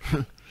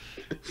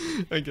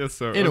 I guess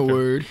so. In a Okay.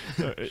 word.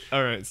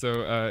 All right.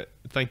 So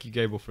thank you,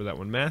 Gable, for that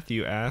one.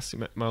 Matthew asked,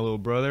 my little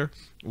brother,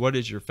 what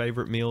is your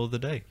favorite meal of the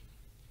day?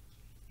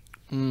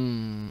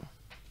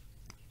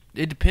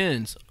 It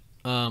depends.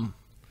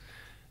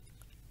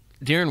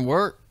 During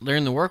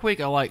the work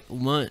week, I like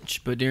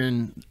lunch, but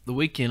during the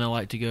weekend, I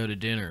like to go to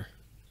dinner.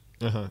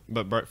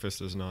 But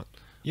breakfast is not.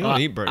 You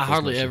don't eat breakfast. I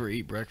hardly much. ever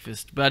eat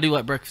breakfast, but I do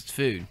like breakfast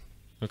food.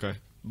 Okay.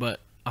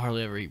 But I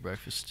hardly ever eat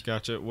breakfast.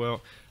 Gotcha.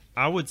 Well,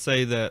 I would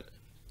say that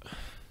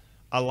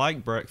I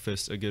like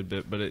breakfast a good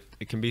bit, but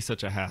it can be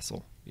such a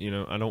hassle. You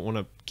know, I don't want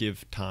to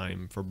give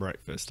time for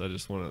breakfast. I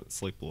just want to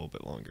sleep a little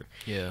bit longer.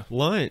 Yeah.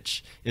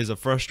 Lunch is a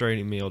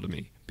frustrating meal to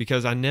me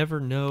because I never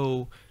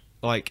know,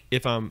 like,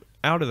 if I'm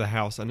out of the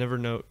house, I never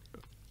know.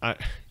 I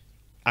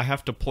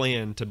have to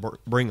plan to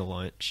bring a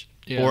lunch,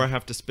 Yeah. or I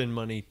have to spend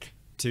money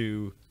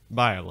to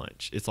buy a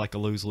lunch. It's like a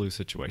lose-lose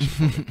situation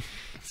for me.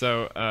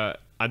 So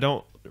I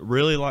don't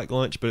really like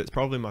lunch, but it's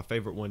probably my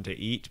favorite one to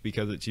eat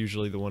because it's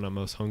usually the one I'm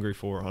most hungry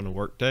for on a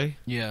work day.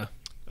 Yeah.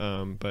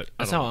 But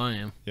That's how I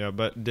am. Yeah,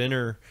 but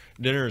dinner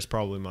is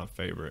probably my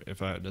favorite,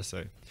 if I had to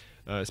say,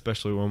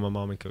 especially when my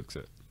mommy cooks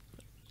it.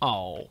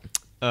 Oh.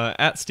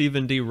 At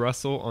Stephen D.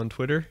 Russell on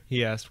Twitter,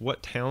 he asked,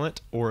 what talent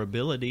or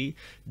ability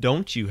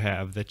don't you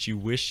have that you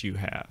wish you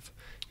have?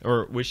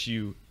 Or wish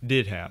you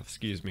did have,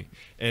 excuse me.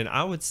 And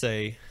I would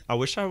say, I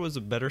wish I was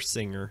a better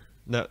singer.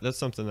 That's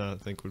something that I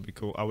think would be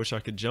cool. I wish I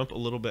could jump a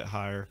little bit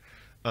higher.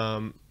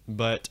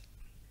 But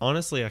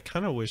honestly, I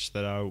kind of wish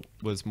that I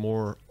was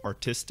more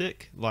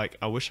artistic. Like,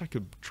 I wish I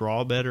could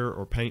draw better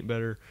or paint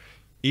better.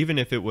 Even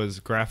if it was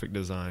graphic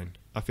design,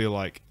 I feel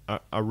like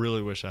I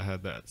really wish I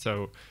had that.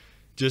 So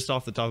just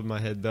off the top of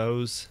my head,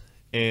 those.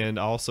 And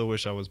I also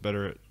wish I was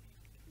better at,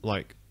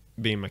 like,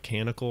 being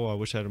mechanical. I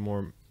wish I had a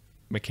more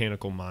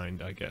mechanical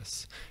mind, I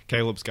guess.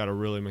 Caleb's got a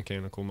really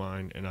mechanical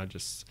mind, and I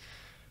just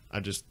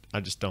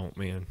don't,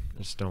 man.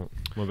 I just don't.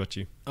 What about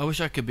you? I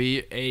wish I could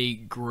be a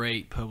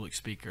great public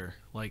speaker.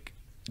 Like,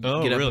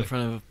 Oh, get up really? in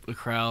front of a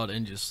crowd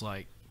and just,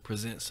 like,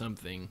 present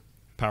something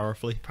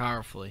Powerfully?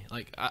 powerfully.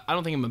 Like, I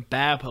don't think I'm a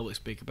bad public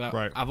speaker, but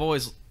Right. I've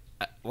always,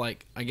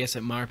 like, I guess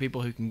admire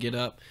people who can get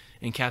up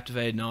and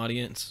captivate an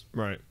audience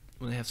Right.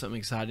 when they have something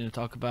exciting to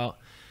talk about.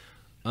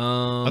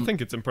 I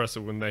think it's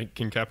impressive when they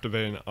can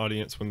captivate an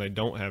audience when they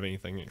don't have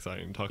anything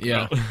exciting to talk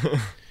Yeah. about.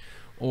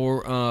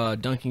 Or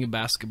dunking a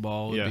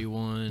basketball would Yeah, be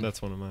one.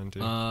 That's one of mine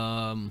too.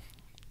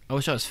 I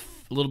wish I was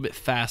a little bit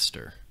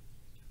faster.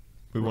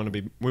 we want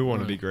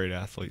to be great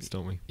athletes,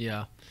 don't we?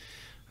 Yeah.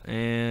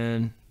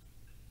 And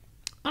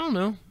I don't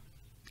know.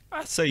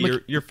 I'd say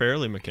you're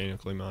fairly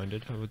mechanically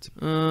minded. I would say.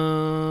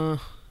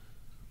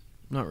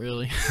 Not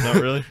really. Not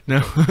really.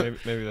 No.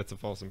 Maybe that's a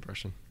false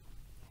impression.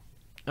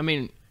 I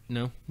mean,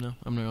 no,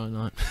 I'm really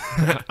not.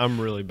 I'm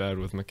really bad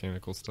with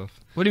mechanical stuff.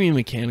 What do you mean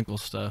mechanical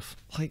stuff?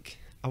 Like,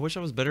 I wish I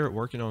was better at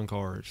working on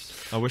cars.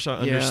 I wish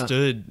I Yeah.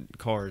 understood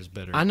cars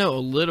better. I know a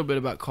little bit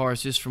about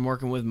cars just from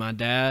working with my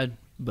dad,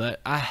 but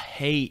I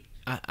hate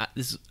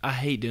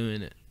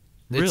doing it.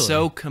 Really? It's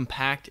so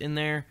compact in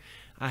there.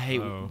 I hate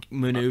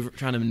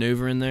trying to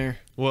maneuver in there.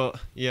 Well,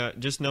 yeah,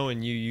 just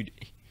knowing you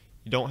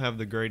don't have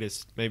the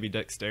greatest, maybe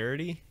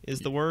dexterity is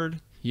the word.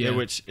 Yeah.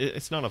 Which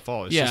it's not a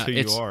fault. It's just who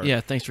you are.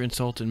 Yeah, thanks for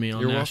insulting me on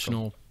You're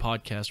national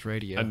podcast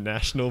radio. A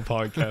national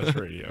podcast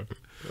radio.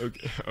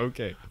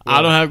 Okay.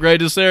 I don't have great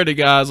dexterity,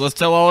 guys. Let's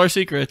tell all our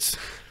secrets.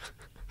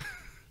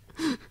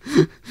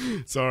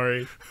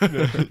 Sorry.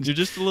 You're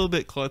just a little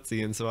bit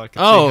klutzy, and so I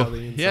can see how the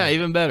inside. yeah,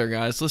 even better,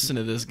 guys. Listen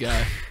to this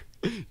guy.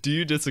 Do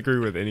you disagree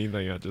with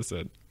anything I just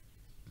said?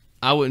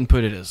 I wouldn't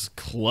put it as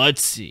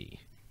klutzy.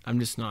 I'm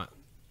just not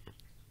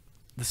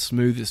the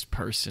smoothest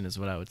person, is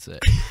what I would say.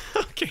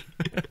 Okay.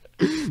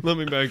 Let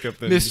me back up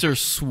then. Mr.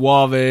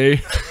 Suave.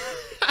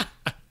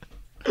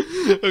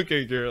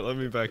 Okay, Garrett, let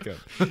me back up.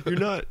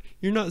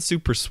 You're not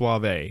super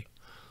suave,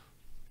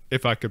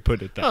 if I could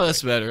put it that Oh, way.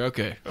 that's better.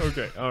 Okay.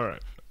 Okay, all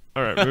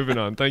right, moving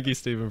on. Thank you,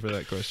 Stephen, for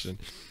that question.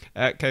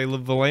 At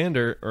Caleb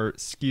Valander, or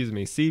excuse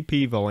me,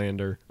 CP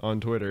Valander on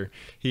Twitter,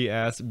 he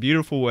asks,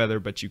 beautiful weather,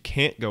 but you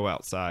can't go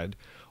outside,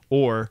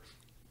 or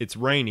it's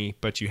rainy,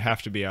 but you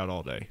have to be out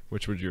all day.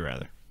 Which would you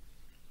rather?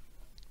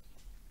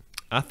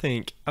 I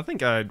think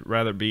I'd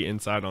rather be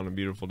inside on a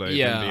beautiful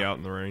day than be out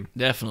in the rain.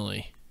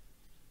 Definitely.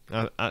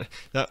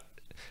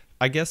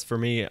 I guess for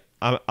me,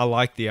 I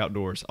like the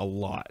outdoors a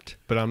lot,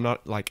 but I'm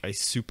not like a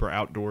super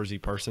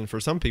outdoorsy person. For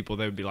some people,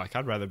 they would be like,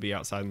 I'd rather be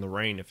outside in the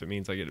rain if it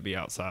means I get to be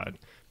outside.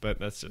 But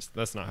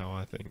that's not how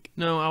I think.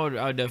 No, I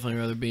would definitely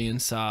rather be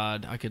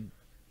inside. I could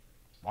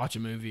watch a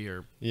movie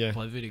or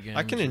play video games.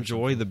 I can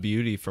enjoy the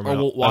beauty from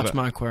or watch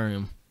my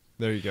aquarium.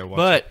 There you go.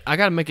 But I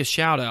got to make a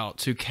shout out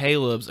to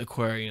Caleb's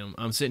aquarium.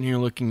 I'm sitting here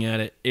looking at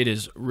it. It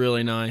is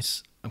really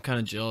nice. I'm kind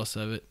of jealous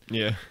of it.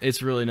 Yeah.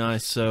 It's really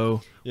nice.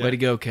 So, way to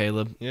go,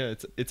 Caleb. Yeah,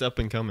 it's up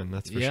and coming,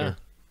 that's for sure.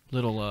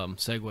 Little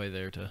segue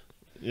there to...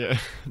 Yeah.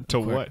 To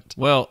what?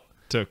 Well...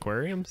 To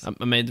aquariums?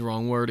 I made the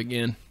wrong word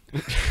again.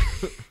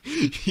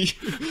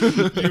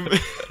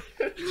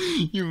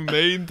 You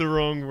made the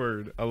wrong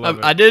word. I love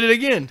it. I did it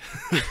again.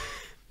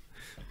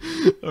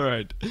 All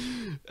right.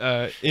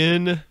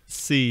 NC_Johnson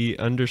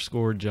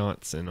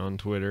on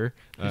Twitter.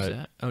 Who's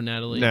that? Oh,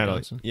 Natalie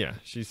Johnson. Yeah,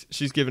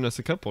 she's given us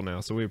a couple now,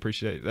 so we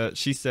appreciate that.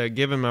 She said,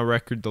 given my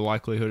record, the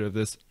likelihood of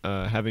this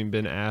having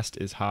been asked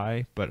is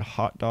high, but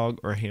hot dog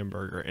or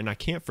hamburger. And I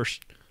can't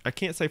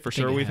say for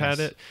sure we've had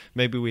it.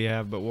 Maybe we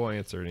have, but we'll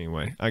answer it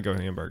anyway. I go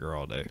hamburger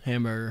all day.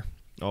 Hamburger.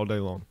 All day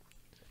long.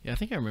 Yeah, I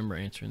think I remember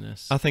answering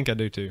this. I think I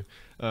do too.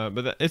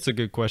 But it's a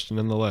good question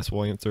nonetheless.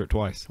 We'll answer it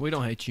twice. We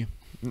don't hate you.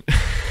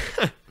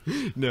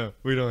 No,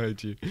 we don't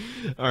hate you.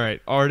 All right.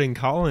 Arden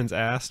Collins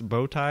asked,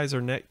 bow ties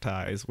or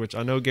neckties, which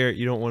I know, Garrett,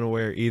 you don't want to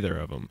wear either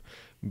of them.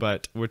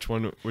 But which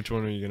one are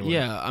you going to wear?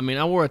 Yeah, I mean,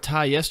 I wore a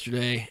tie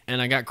yesterday,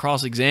 and I got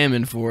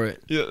cross-examined for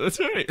it. Yeah, that's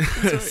right.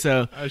 That's right.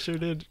 So I sure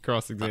did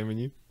cross-examine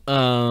you.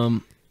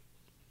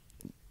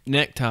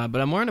 Necktie,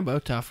 but I'm wearing a bow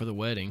tie for the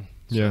wedding.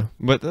 So. Yeah,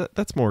 but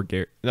that's more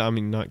Garrett. I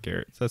mean, not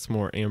Garrett. That's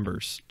more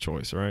Amber's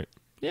choice, right?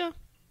 Yeah.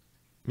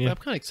 Yeah. But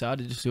I'm kind of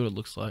excited to see what it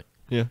looks like.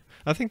 Yeah,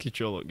 I think you'd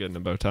look good in a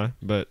bow tie,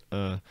 but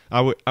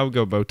I would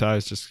go bow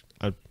ties. Just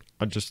I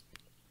just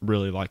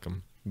really like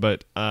them,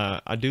 but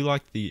I do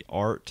like the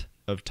art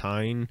of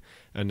tying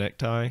a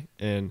necktie,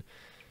 and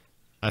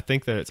I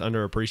think that it's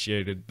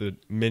underappreciated the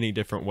many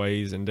different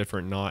ways and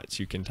different knots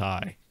you can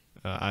tie.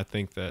 I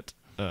think that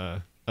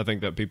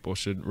people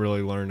should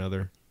really learn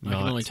other knots. I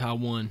can only tie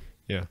one.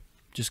 Yeah,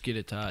 just get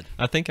it tied.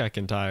 I think I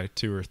can tie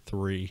 2 or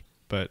 3,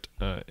 but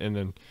and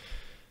then.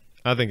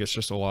 I think it's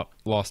just a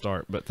lost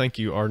art, but thank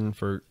you, Arden,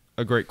 for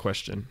a great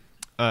question.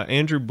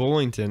 Andrew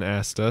Bullington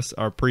asked us,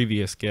 our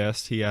previous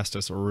guest, he asked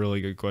us a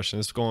really good question.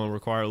 It's going to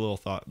require a little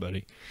thought,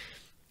 buddy.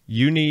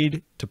 You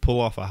need to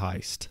pull off a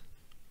heist.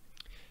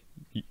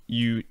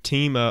 You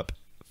team up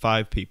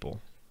 5 people,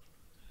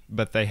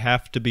 but they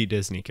have to be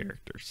Disney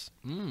characters.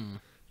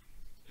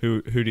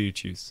 Who do you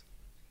choose?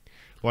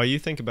 While you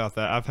think about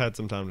that, I've had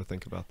some time to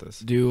think about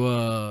this.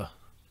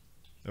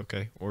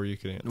 Okay, or you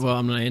could answer. Well,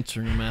 I'm not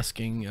answering. I'm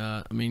asking.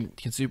 I mean,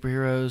 can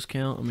superheroes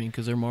count? I mean,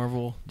 because they're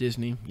Marvel,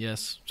 Disney,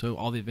 yes. So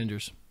all the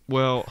Avengers.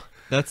 Well,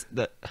 that's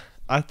that.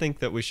 I think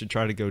that we should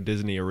try to go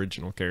Disney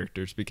original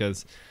characters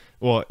because,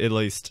 well, at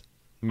least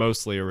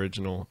mostly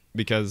original,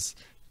 because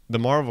the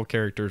Marvel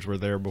characters were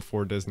there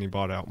before Disney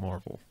bought out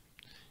Marvel.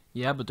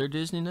 Yeah, but they're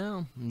Disney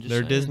now. They're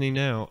saying. Disney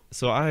now,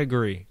 so I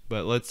agree.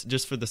 But let's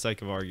just for the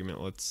sake of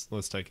argument,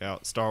 let's take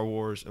out Star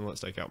Wars and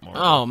let's take out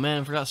Marvel. Oh man,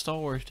 I forgot Star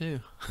Wars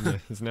too. Yeah,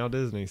 it's now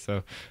Disney,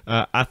 so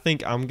I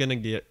think I'm gonna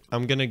go.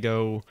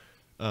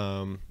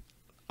 I'm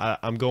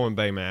going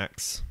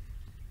Baymax.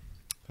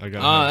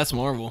 That's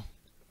Marvel.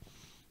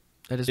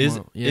 That is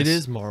Marvel. Yes. It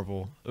is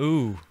Marvel.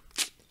 Ooh,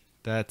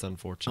 that's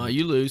unfortunate.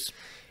 You lose.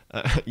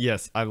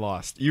 Yes, I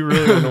lost. You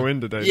really want to win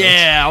today?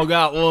 Yeah, I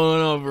got one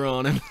over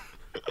on him.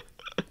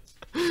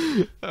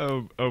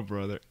 Oh,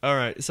 brother. All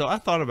right. So I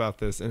thought about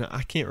this, and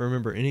I can't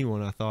remember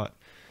anyone. I thought,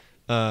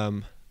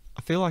 I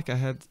feel like I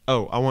had.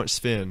 Oh, I want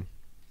Sven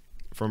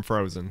from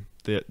Frozen,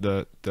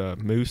 the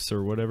moose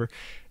or whatever,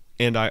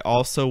 and I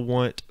also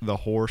want the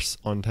horse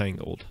on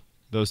Tangled.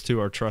 Those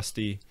two are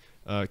trusty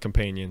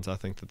companions. I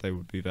think that they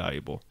would be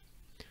valuable.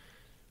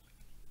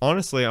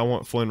 Honestly, I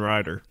want Flynn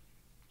Rider.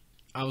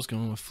 I was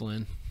going with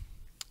Flynn.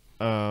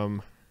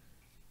 I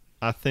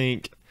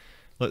think.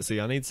 Let's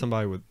see. I need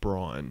somebody with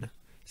brawn.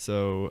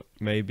 So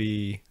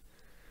maybe,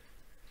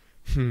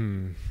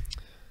 why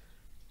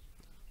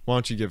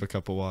don't you give a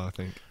couple while I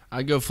think?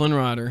 I'd go Flynn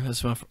Rider.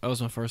 That was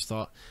my first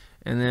thought.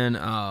 And then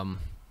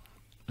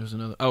there's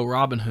another. Oh,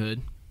 Robin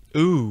Hood.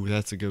 Ooh,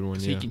 that's a good one.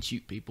 He can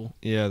shoot people.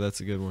 Yeah, that's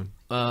a good one.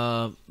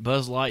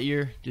 Buzz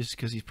Lightyear, just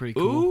because he's pretty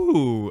cool.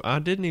 Ooh, I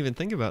didn't even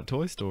think about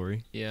Toy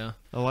Story. Yeah,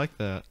 I like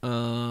that.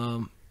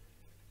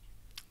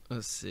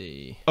 Let's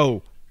see.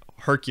 Oh,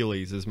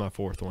 Hercules is my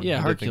fourth one.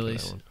 Yeah,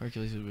 Hercules.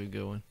 Hercules would be a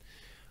good one.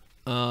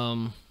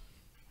 And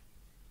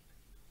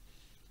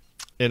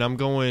I'm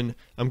going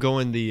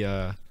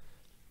the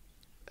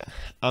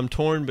I'm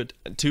torn but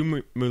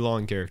 2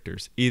 Mulan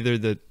characters. Either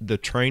the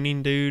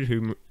training dude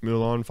who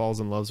Mulan falls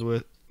in love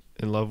with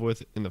in love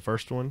with in the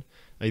first one.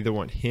 I either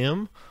want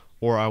him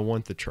or I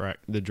want the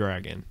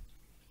dragon.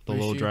 The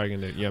little Mushu?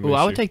 dragon. Yeah, Well,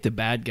 I would Mushu. take the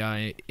bad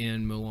guy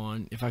in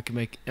Mulan if I could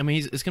make. I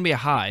mean, it's gonna be a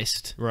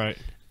heist, Right.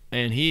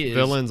 and he is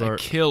Villains a are-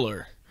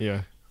 killer.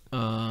 Yeah.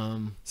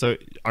 Um, So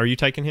are you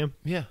taking him?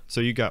 yeah,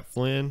 So you got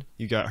Flynn,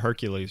 you got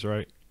Hercules,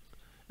 right?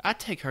 I'd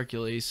take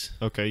Hercules,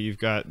 Okay, you've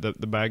got the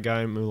bad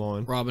guy in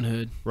Mulan. Robin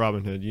Hood,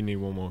 Robin Hood, you need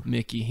one more.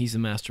 Mickey. He's the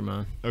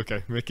mastermind.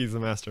 Okay, Mickey's the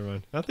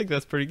mastermind. I think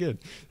that's pretty good.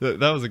 That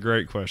was a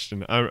great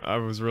question. I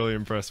was really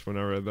impressed when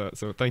I read that.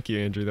 So thank you,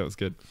 Andrew. That was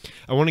good.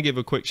 I want to give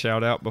a quick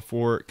shout out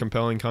before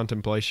Compelling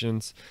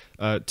Contemplations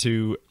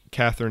to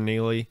Catherine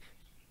Neely.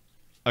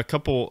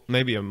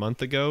 Maybe a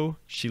month ago,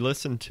 she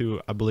listened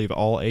to, I believe,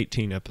 all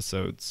 18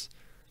 episodes,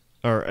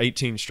 or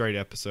 18 straight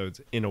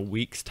episodes in a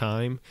week's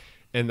time.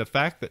 And the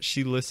fact that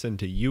she listened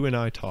to you and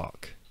I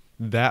talk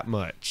that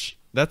much,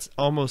 that's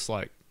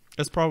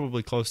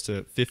probably close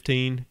to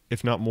 15,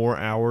 if not more,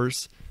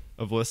 hours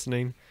of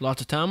listening.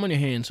 Lots of time on your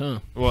hands, huh?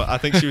 Well, I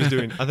think she was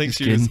doing, Just was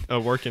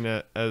kidding. working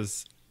at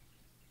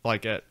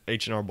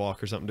H&R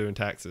Block or something doing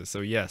taxes. So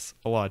yes,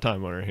 a lot of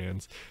time on her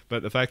hands.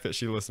 But the fact that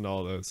she listened to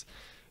all those,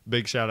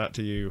 big shout out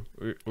to you.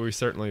 We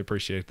certainly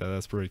appreciate that.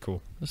 That's pretty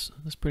cool. That's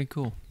pretty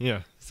cool.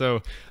 Yeah.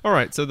 So, all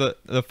right. So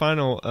the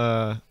final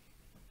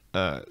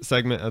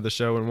segment of the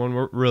show, and one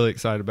we're really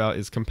excited about,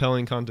 is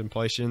Compelling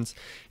Contemplations.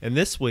 And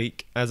this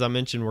week, as I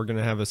mentioned, we're going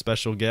to have a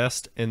special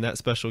guest, and that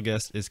special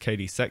guest is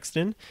Katie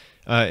Sexton,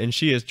 and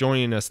she is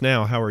joining us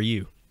now. How are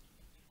you?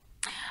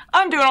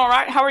 I'm doing all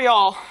right. How are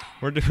y'all?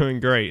 We're doing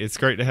great. It's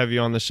great to have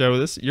you on the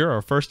show. You're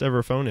our first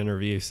ever phone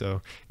interview,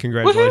 so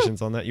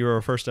congratulations on that. You were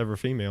our first ever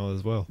female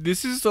as well.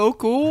 This is so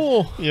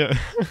cool. Yeah,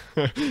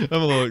 I'm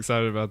a little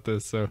excited about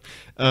this. So,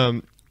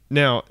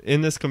 now in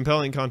this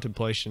Compelling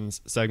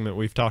Contemplations segment,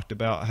 we've talked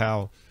about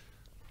how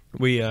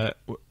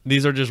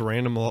these are just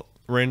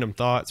random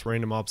thoughts,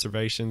 random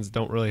observations.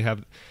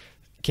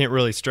 Can't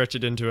really stretch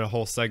it into a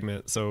whole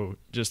segment. So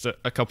just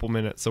a couple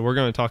minutes. So we're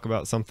going to talk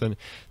about something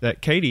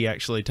that Katie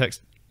actually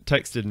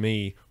texted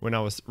me when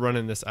I was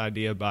running this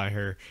idea by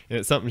her, and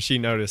it's something she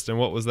noticed. And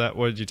what was that?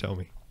 What did you tell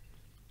me?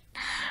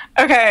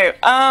 Okay.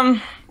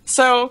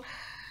 So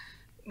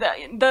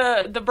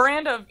the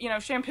brand of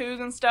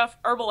shampoos and stuff,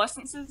 Herbal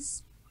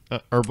Essences.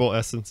 Herbal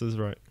essences,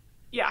 right?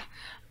 Yeah,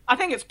 I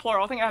think it's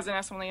plural. I think it has an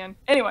S on the end.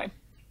 Anyway,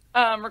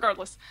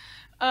 regardless,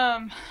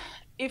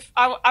 if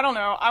I don't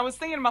know, I was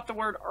thinking about the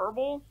word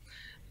herbal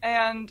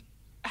and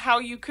how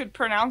you could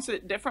pronounce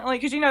it differently,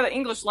 because the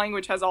English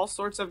language has all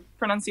sorts of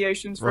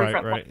pronunciations for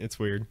different Right. It's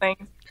weird.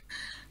 things.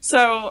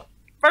 So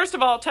first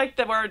of all, take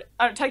the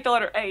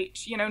letter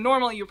H.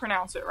 Normally you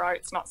pronounce it right.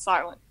 It's not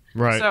silent.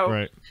 Right. So,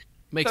 right.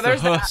 Makes So the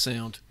there's huh that.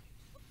 sound.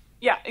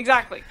 Yeah,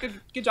 exactly.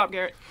 Good job,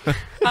 Garrett.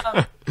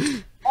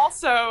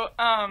 Also,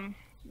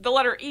 the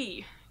letter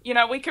E.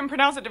 We can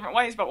pronounce it different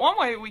ways, but one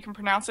way we can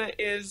pronounce it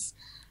is,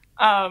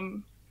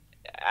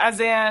 as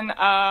in,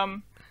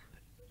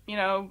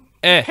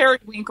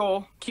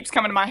 periwinkle keeps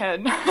coming to my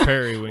head.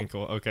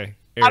 Periwinkle. Okay.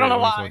 I don't know Periwinkle.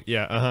 why.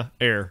 Yeah.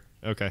 Air.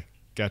 Okay.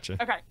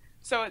 Gotcha. Okay,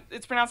 so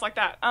it's pronounced like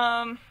that.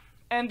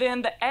 And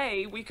then the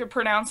A, we could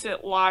pronounce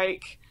it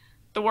like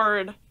the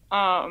word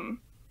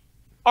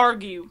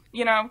argue.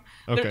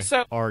 Okay.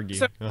 So Argue.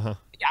 So, Uh-huh.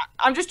 yeah,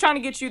 I'm just trying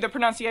to get you the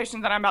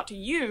pronunciation that I'm about to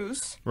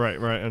use. Right.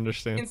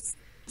 Understand.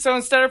 So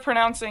instead of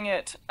pronouncing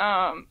it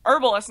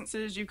herbal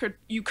essences, you could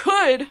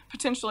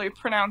potentially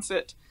pronounce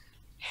it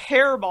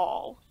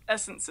hairball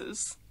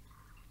essences,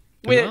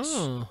 which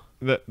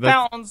That's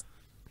sounds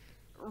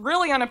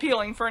really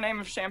unappealing for a name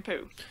of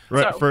shampoo.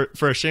 right So,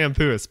 for a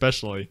shampoo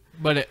especially.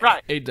 But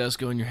Right. it does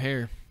go in your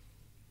hair.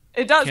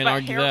 it does. Can't but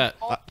argue that.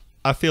 hairball-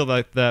 I feel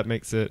like that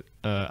makes it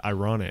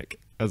ironic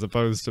as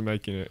opposed to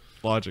making it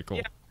logical.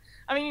 Yeah.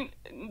 I mean,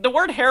 the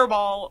word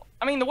hairball.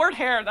 I mean, the word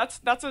hair.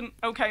 That's an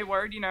okay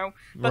word, But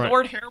Right. the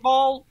word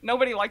hairball.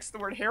 Nobody likes the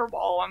word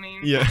hairball. I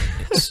mean, Yeah.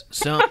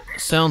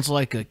 Sounds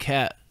like a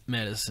cat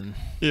medicine.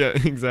 Yeah.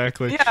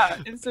 Exactly.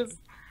 yeah. It's just.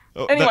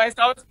 Oh, Anyways,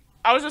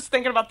 I was just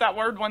thinking about that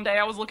word one day.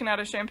 I was looking at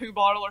a shampoo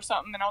bottle or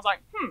something, and I was like,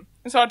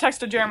 And so I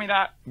texted Jeremy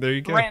that there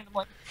you go.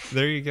 randomly.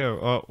 There you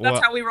go. That's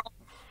how we roll.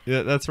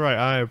 Yeah, that's right.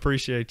 I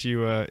appreciate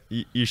you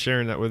you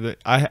sharing that with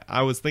it.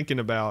 I was thinking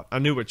about, I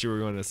knew what you were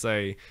going to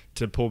say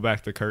to pull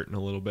back the curtain a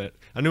little bit.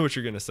 I knew what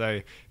you were going to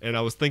say, and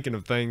I was thinking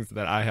of things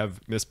that I have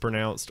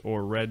mispronounced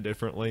or read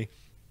differently.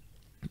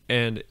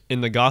 And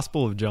in the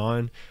Gospel of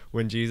John,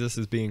 when Jesus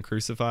is being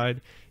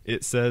crucified,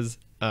 it says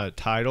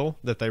title,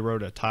 that they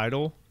wrote a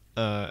title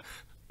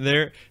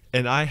there.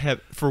 And I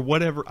have, for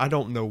whatever, I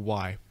don't know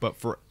why, but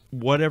for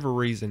whatever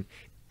reason,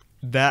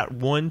 that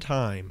one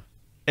time,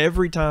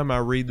 every time I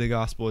read the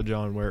Gospel of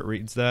John where it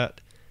reads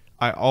that,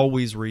 I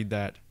always read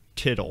that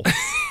tittle.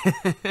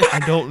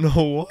 I don't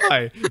know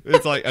why.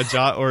 It's like a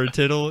jot or a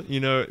tittle,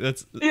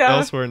 that's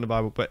elsewhere in the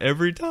Bible. But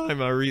every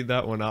time I read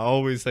that one, I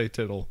always say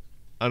tittle.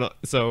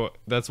 So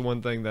that's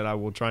one thing that I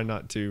will try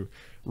not to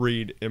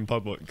read in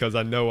public, because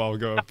I know I'll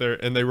go up there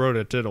and they wrote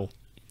a tittle.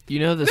 You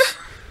know this.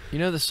 You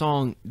know the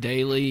song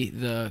 "Daily,"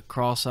 the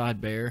Cross-Eyed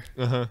Bear.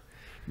 Uh-huh.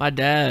 My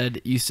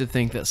dad used to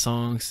think that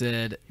song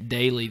said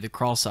Daily the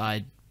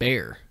Cross-Eyed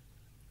Bear.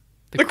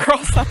 The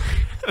cross-eyed.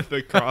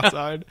 The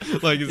cross-eyed,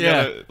 like he's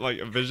got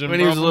a vision When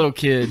he was a problem? little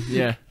kid,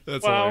 yeah.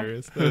 That's Wow.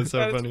 hilarious. That's so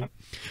That is funny. fun.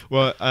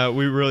 Well,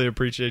 we really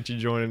appreciate you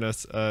joining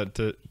us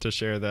to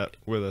share that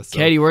with us. So,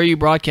 Katie, where are you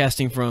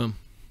broadcasting from?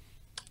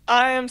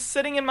 I am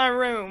sitting in my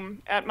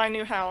room at my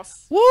new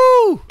house.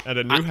 Woo! at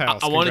a new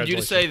house. I wanted you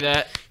to say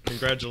that.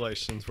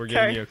 Congratulations. We're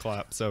giving Okay. you a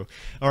clap. So,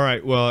 all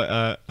right.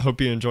 Well, hope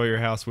you enjoy your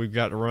house. We've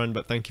got to run,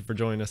 but thank you for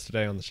joining us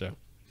today on the show.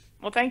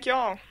 Well, thank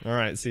y'all. All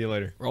right. See you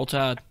later. Roll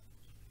Tide.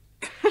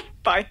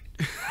 Bye.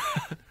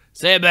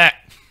 Say it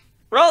back.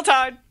 Roll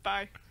Tide.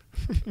 Bye.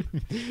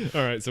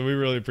 All right. So we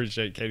really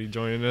appreciate Katie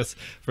joining us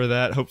for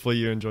that. Hopefully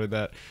you enjoyed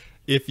that.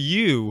 If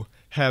you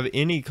have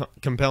any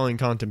compelling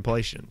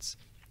contemplations,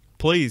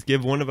 please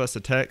give one of us a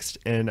text,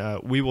 and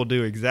we will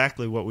do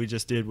exactly what we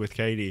just did with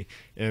Katie,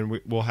 and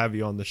we'll have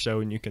you on the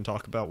show, and you can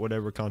talk about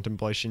whatever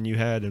contemplation you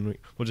had, and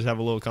we'll just have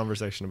a little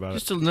conversation about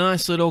Just it. a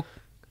nice little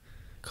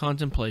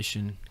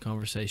contemplation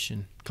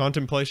conversation.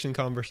 Contemplation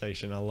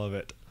conversation. I love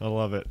it. I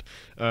love it.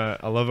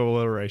 I love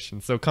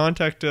alliteration. So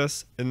contact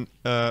us and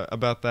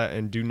about that,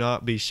 and do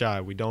not be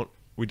shy. We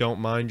don't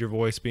mind your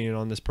voice being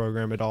on this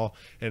program at all,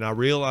 and I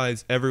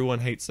realize everyone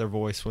hates their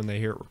voice when they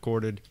hear it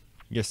recorded.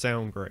 You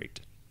sound great.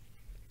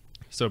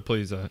 So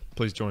please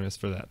join us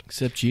for that.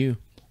 Except you.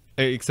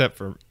 Except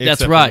for That's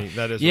except for right. me.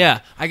 That is yeah,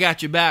 I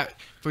got you back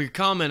for your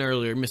comment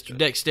earlier, Mr.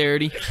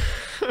 Dexterity.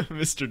 right.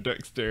 Mr.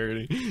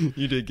 Dexterity.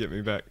 You did get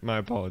me back. My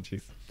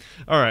apologies.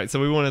 All right, so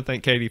we want to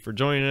thank Katie for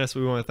joining us.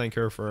 We want to thank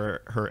her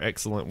for her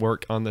excellent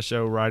work on the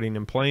show, writing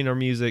and playing our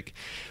music.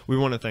 We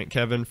want to thank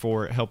Kevin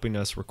for helping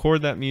us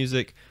record that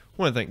music.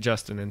 I want to thank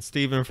Justin and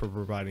Steven for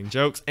providing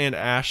jokes, and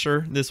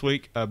Asher this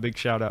week. A big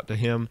shout out to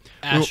him.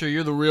 Asher,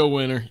 you're the real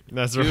winner.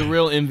 That's You're right. the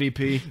real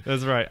MVP.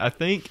 That's right. I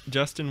think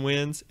Justin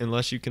wins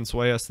unless you can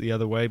sway us the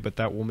other way, but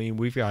that will mean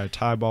we've got a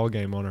tie ball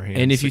game on our hands.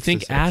 And if you 6-6.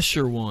 think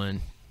Asher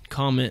won,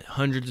 comment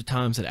hundreds of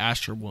times that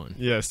Asher won.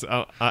 Yes,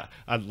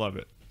 I'd love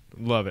it.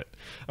 Love it.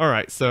 All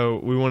right, so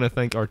we want to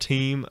thank our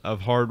team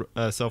of hard,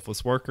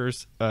 selfless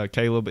workers.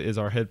 Caleb is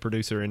our head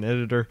producer and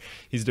editor.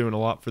 He's doing a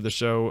lot for the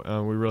show.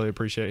 We really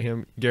appreciate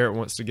him. Garrett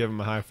wants to give him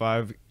a high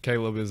five.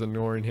 Caleb is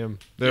ignoring him.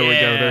 There we go.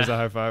 Yeah. There's a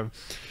high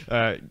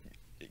five.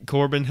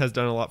 Corbin has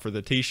done a lot for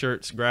the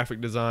T-shirts,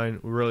 graphic design.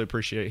 We really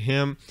appreciate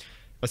him.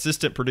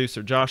 Assistant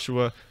producer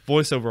Joshua,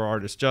 voiceover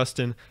artist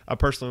Justin. I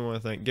personally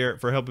want to thank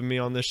Garrett for helping me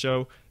on this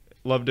show.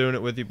 Love doing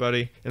it with you,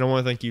 buddy. And I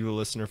want to thank you, the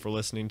listener, for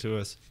listening to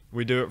us.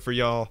 We do it for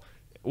y'all.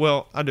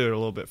 Well, I do it a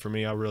little bit for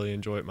me. I really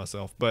enjoy it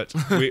myself. But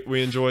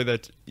we enjoy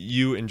that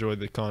you enjoy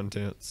the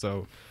content.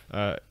 So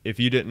if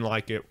you didn't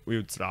like it, we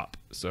would stop.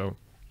 So,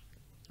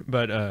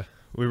 but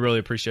we really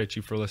appreciate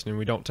you for listening.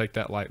 We don't take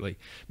that lightly.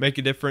 Make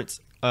a difference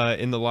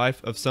in the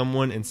life of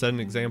someone and set an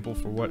example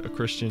for what a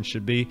Christian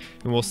should be.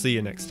 And we'll see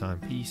you next time.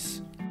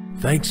 Peace.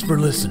 Thanks for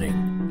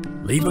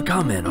listening. Leave a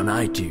comment on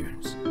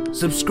iTunes,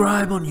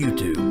 subscribe on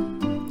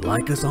YouTube,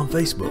 like us on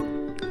Facebook,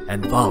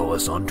 and follow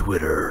us on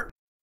Twitter.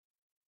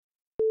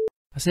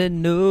 I said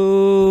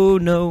no,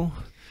 no.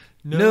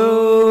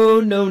 No,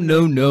 no,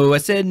 no, no. I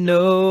said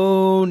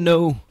no,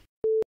 no.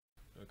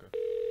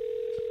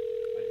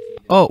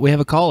 Oh, we have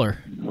a caller.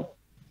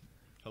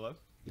 Hello?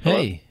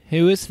 Hey,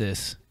 who is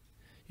this?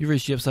 You've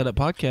reached the Upside Up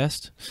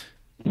Podcast.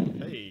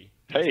 Hey.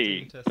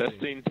 Hey,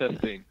 testing.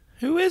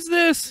 Who is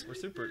this? We're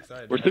super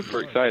excited. We're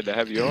super excited to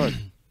have you on.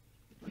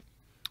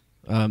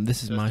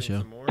 This is my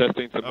show.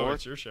 Testing some Oh, more.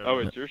 it's your show. Oh,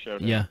 it's your show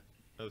now. Yeah.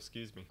 Oh,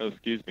 excuse me. Oh,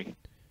 excuse me.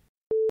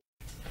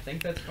 I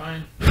think that's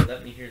fine.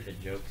 Let me hear the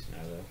jokes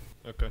now,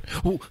 though. Okay.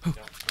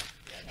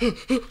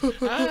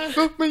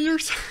 My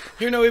ears.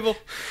 Hear no evil.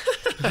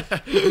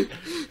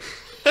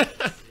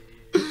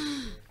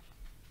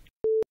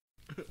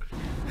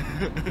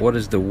 What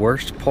is the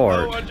worst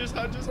part I just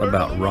heard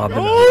about it. Robin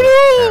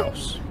Oh!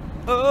 Hood's house?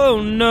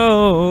 Oh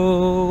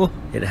no.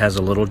 It has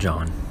a little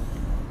John.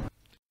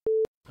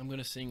 I'm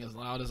gonna sing as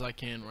loud as I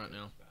can right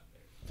now.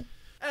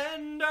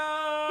 And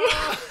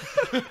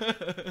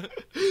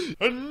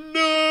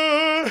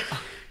No.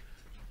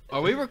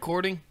 are we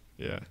recording?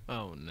 Yeah.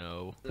 Oh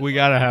no. We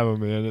gotta have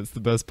them, man. It's the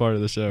best part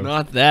of the show.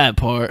 Not that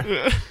part.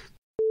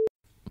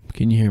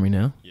 Can you hear me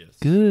now? Yes.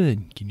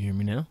 Good. Can you hear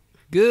me now?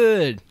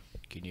 Good.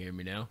 Can you hear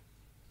me now?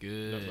 Not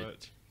Good.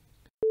 much.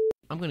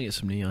 I'm gonna get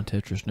some neon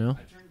Tetris now.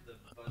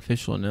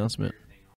 Official announcement.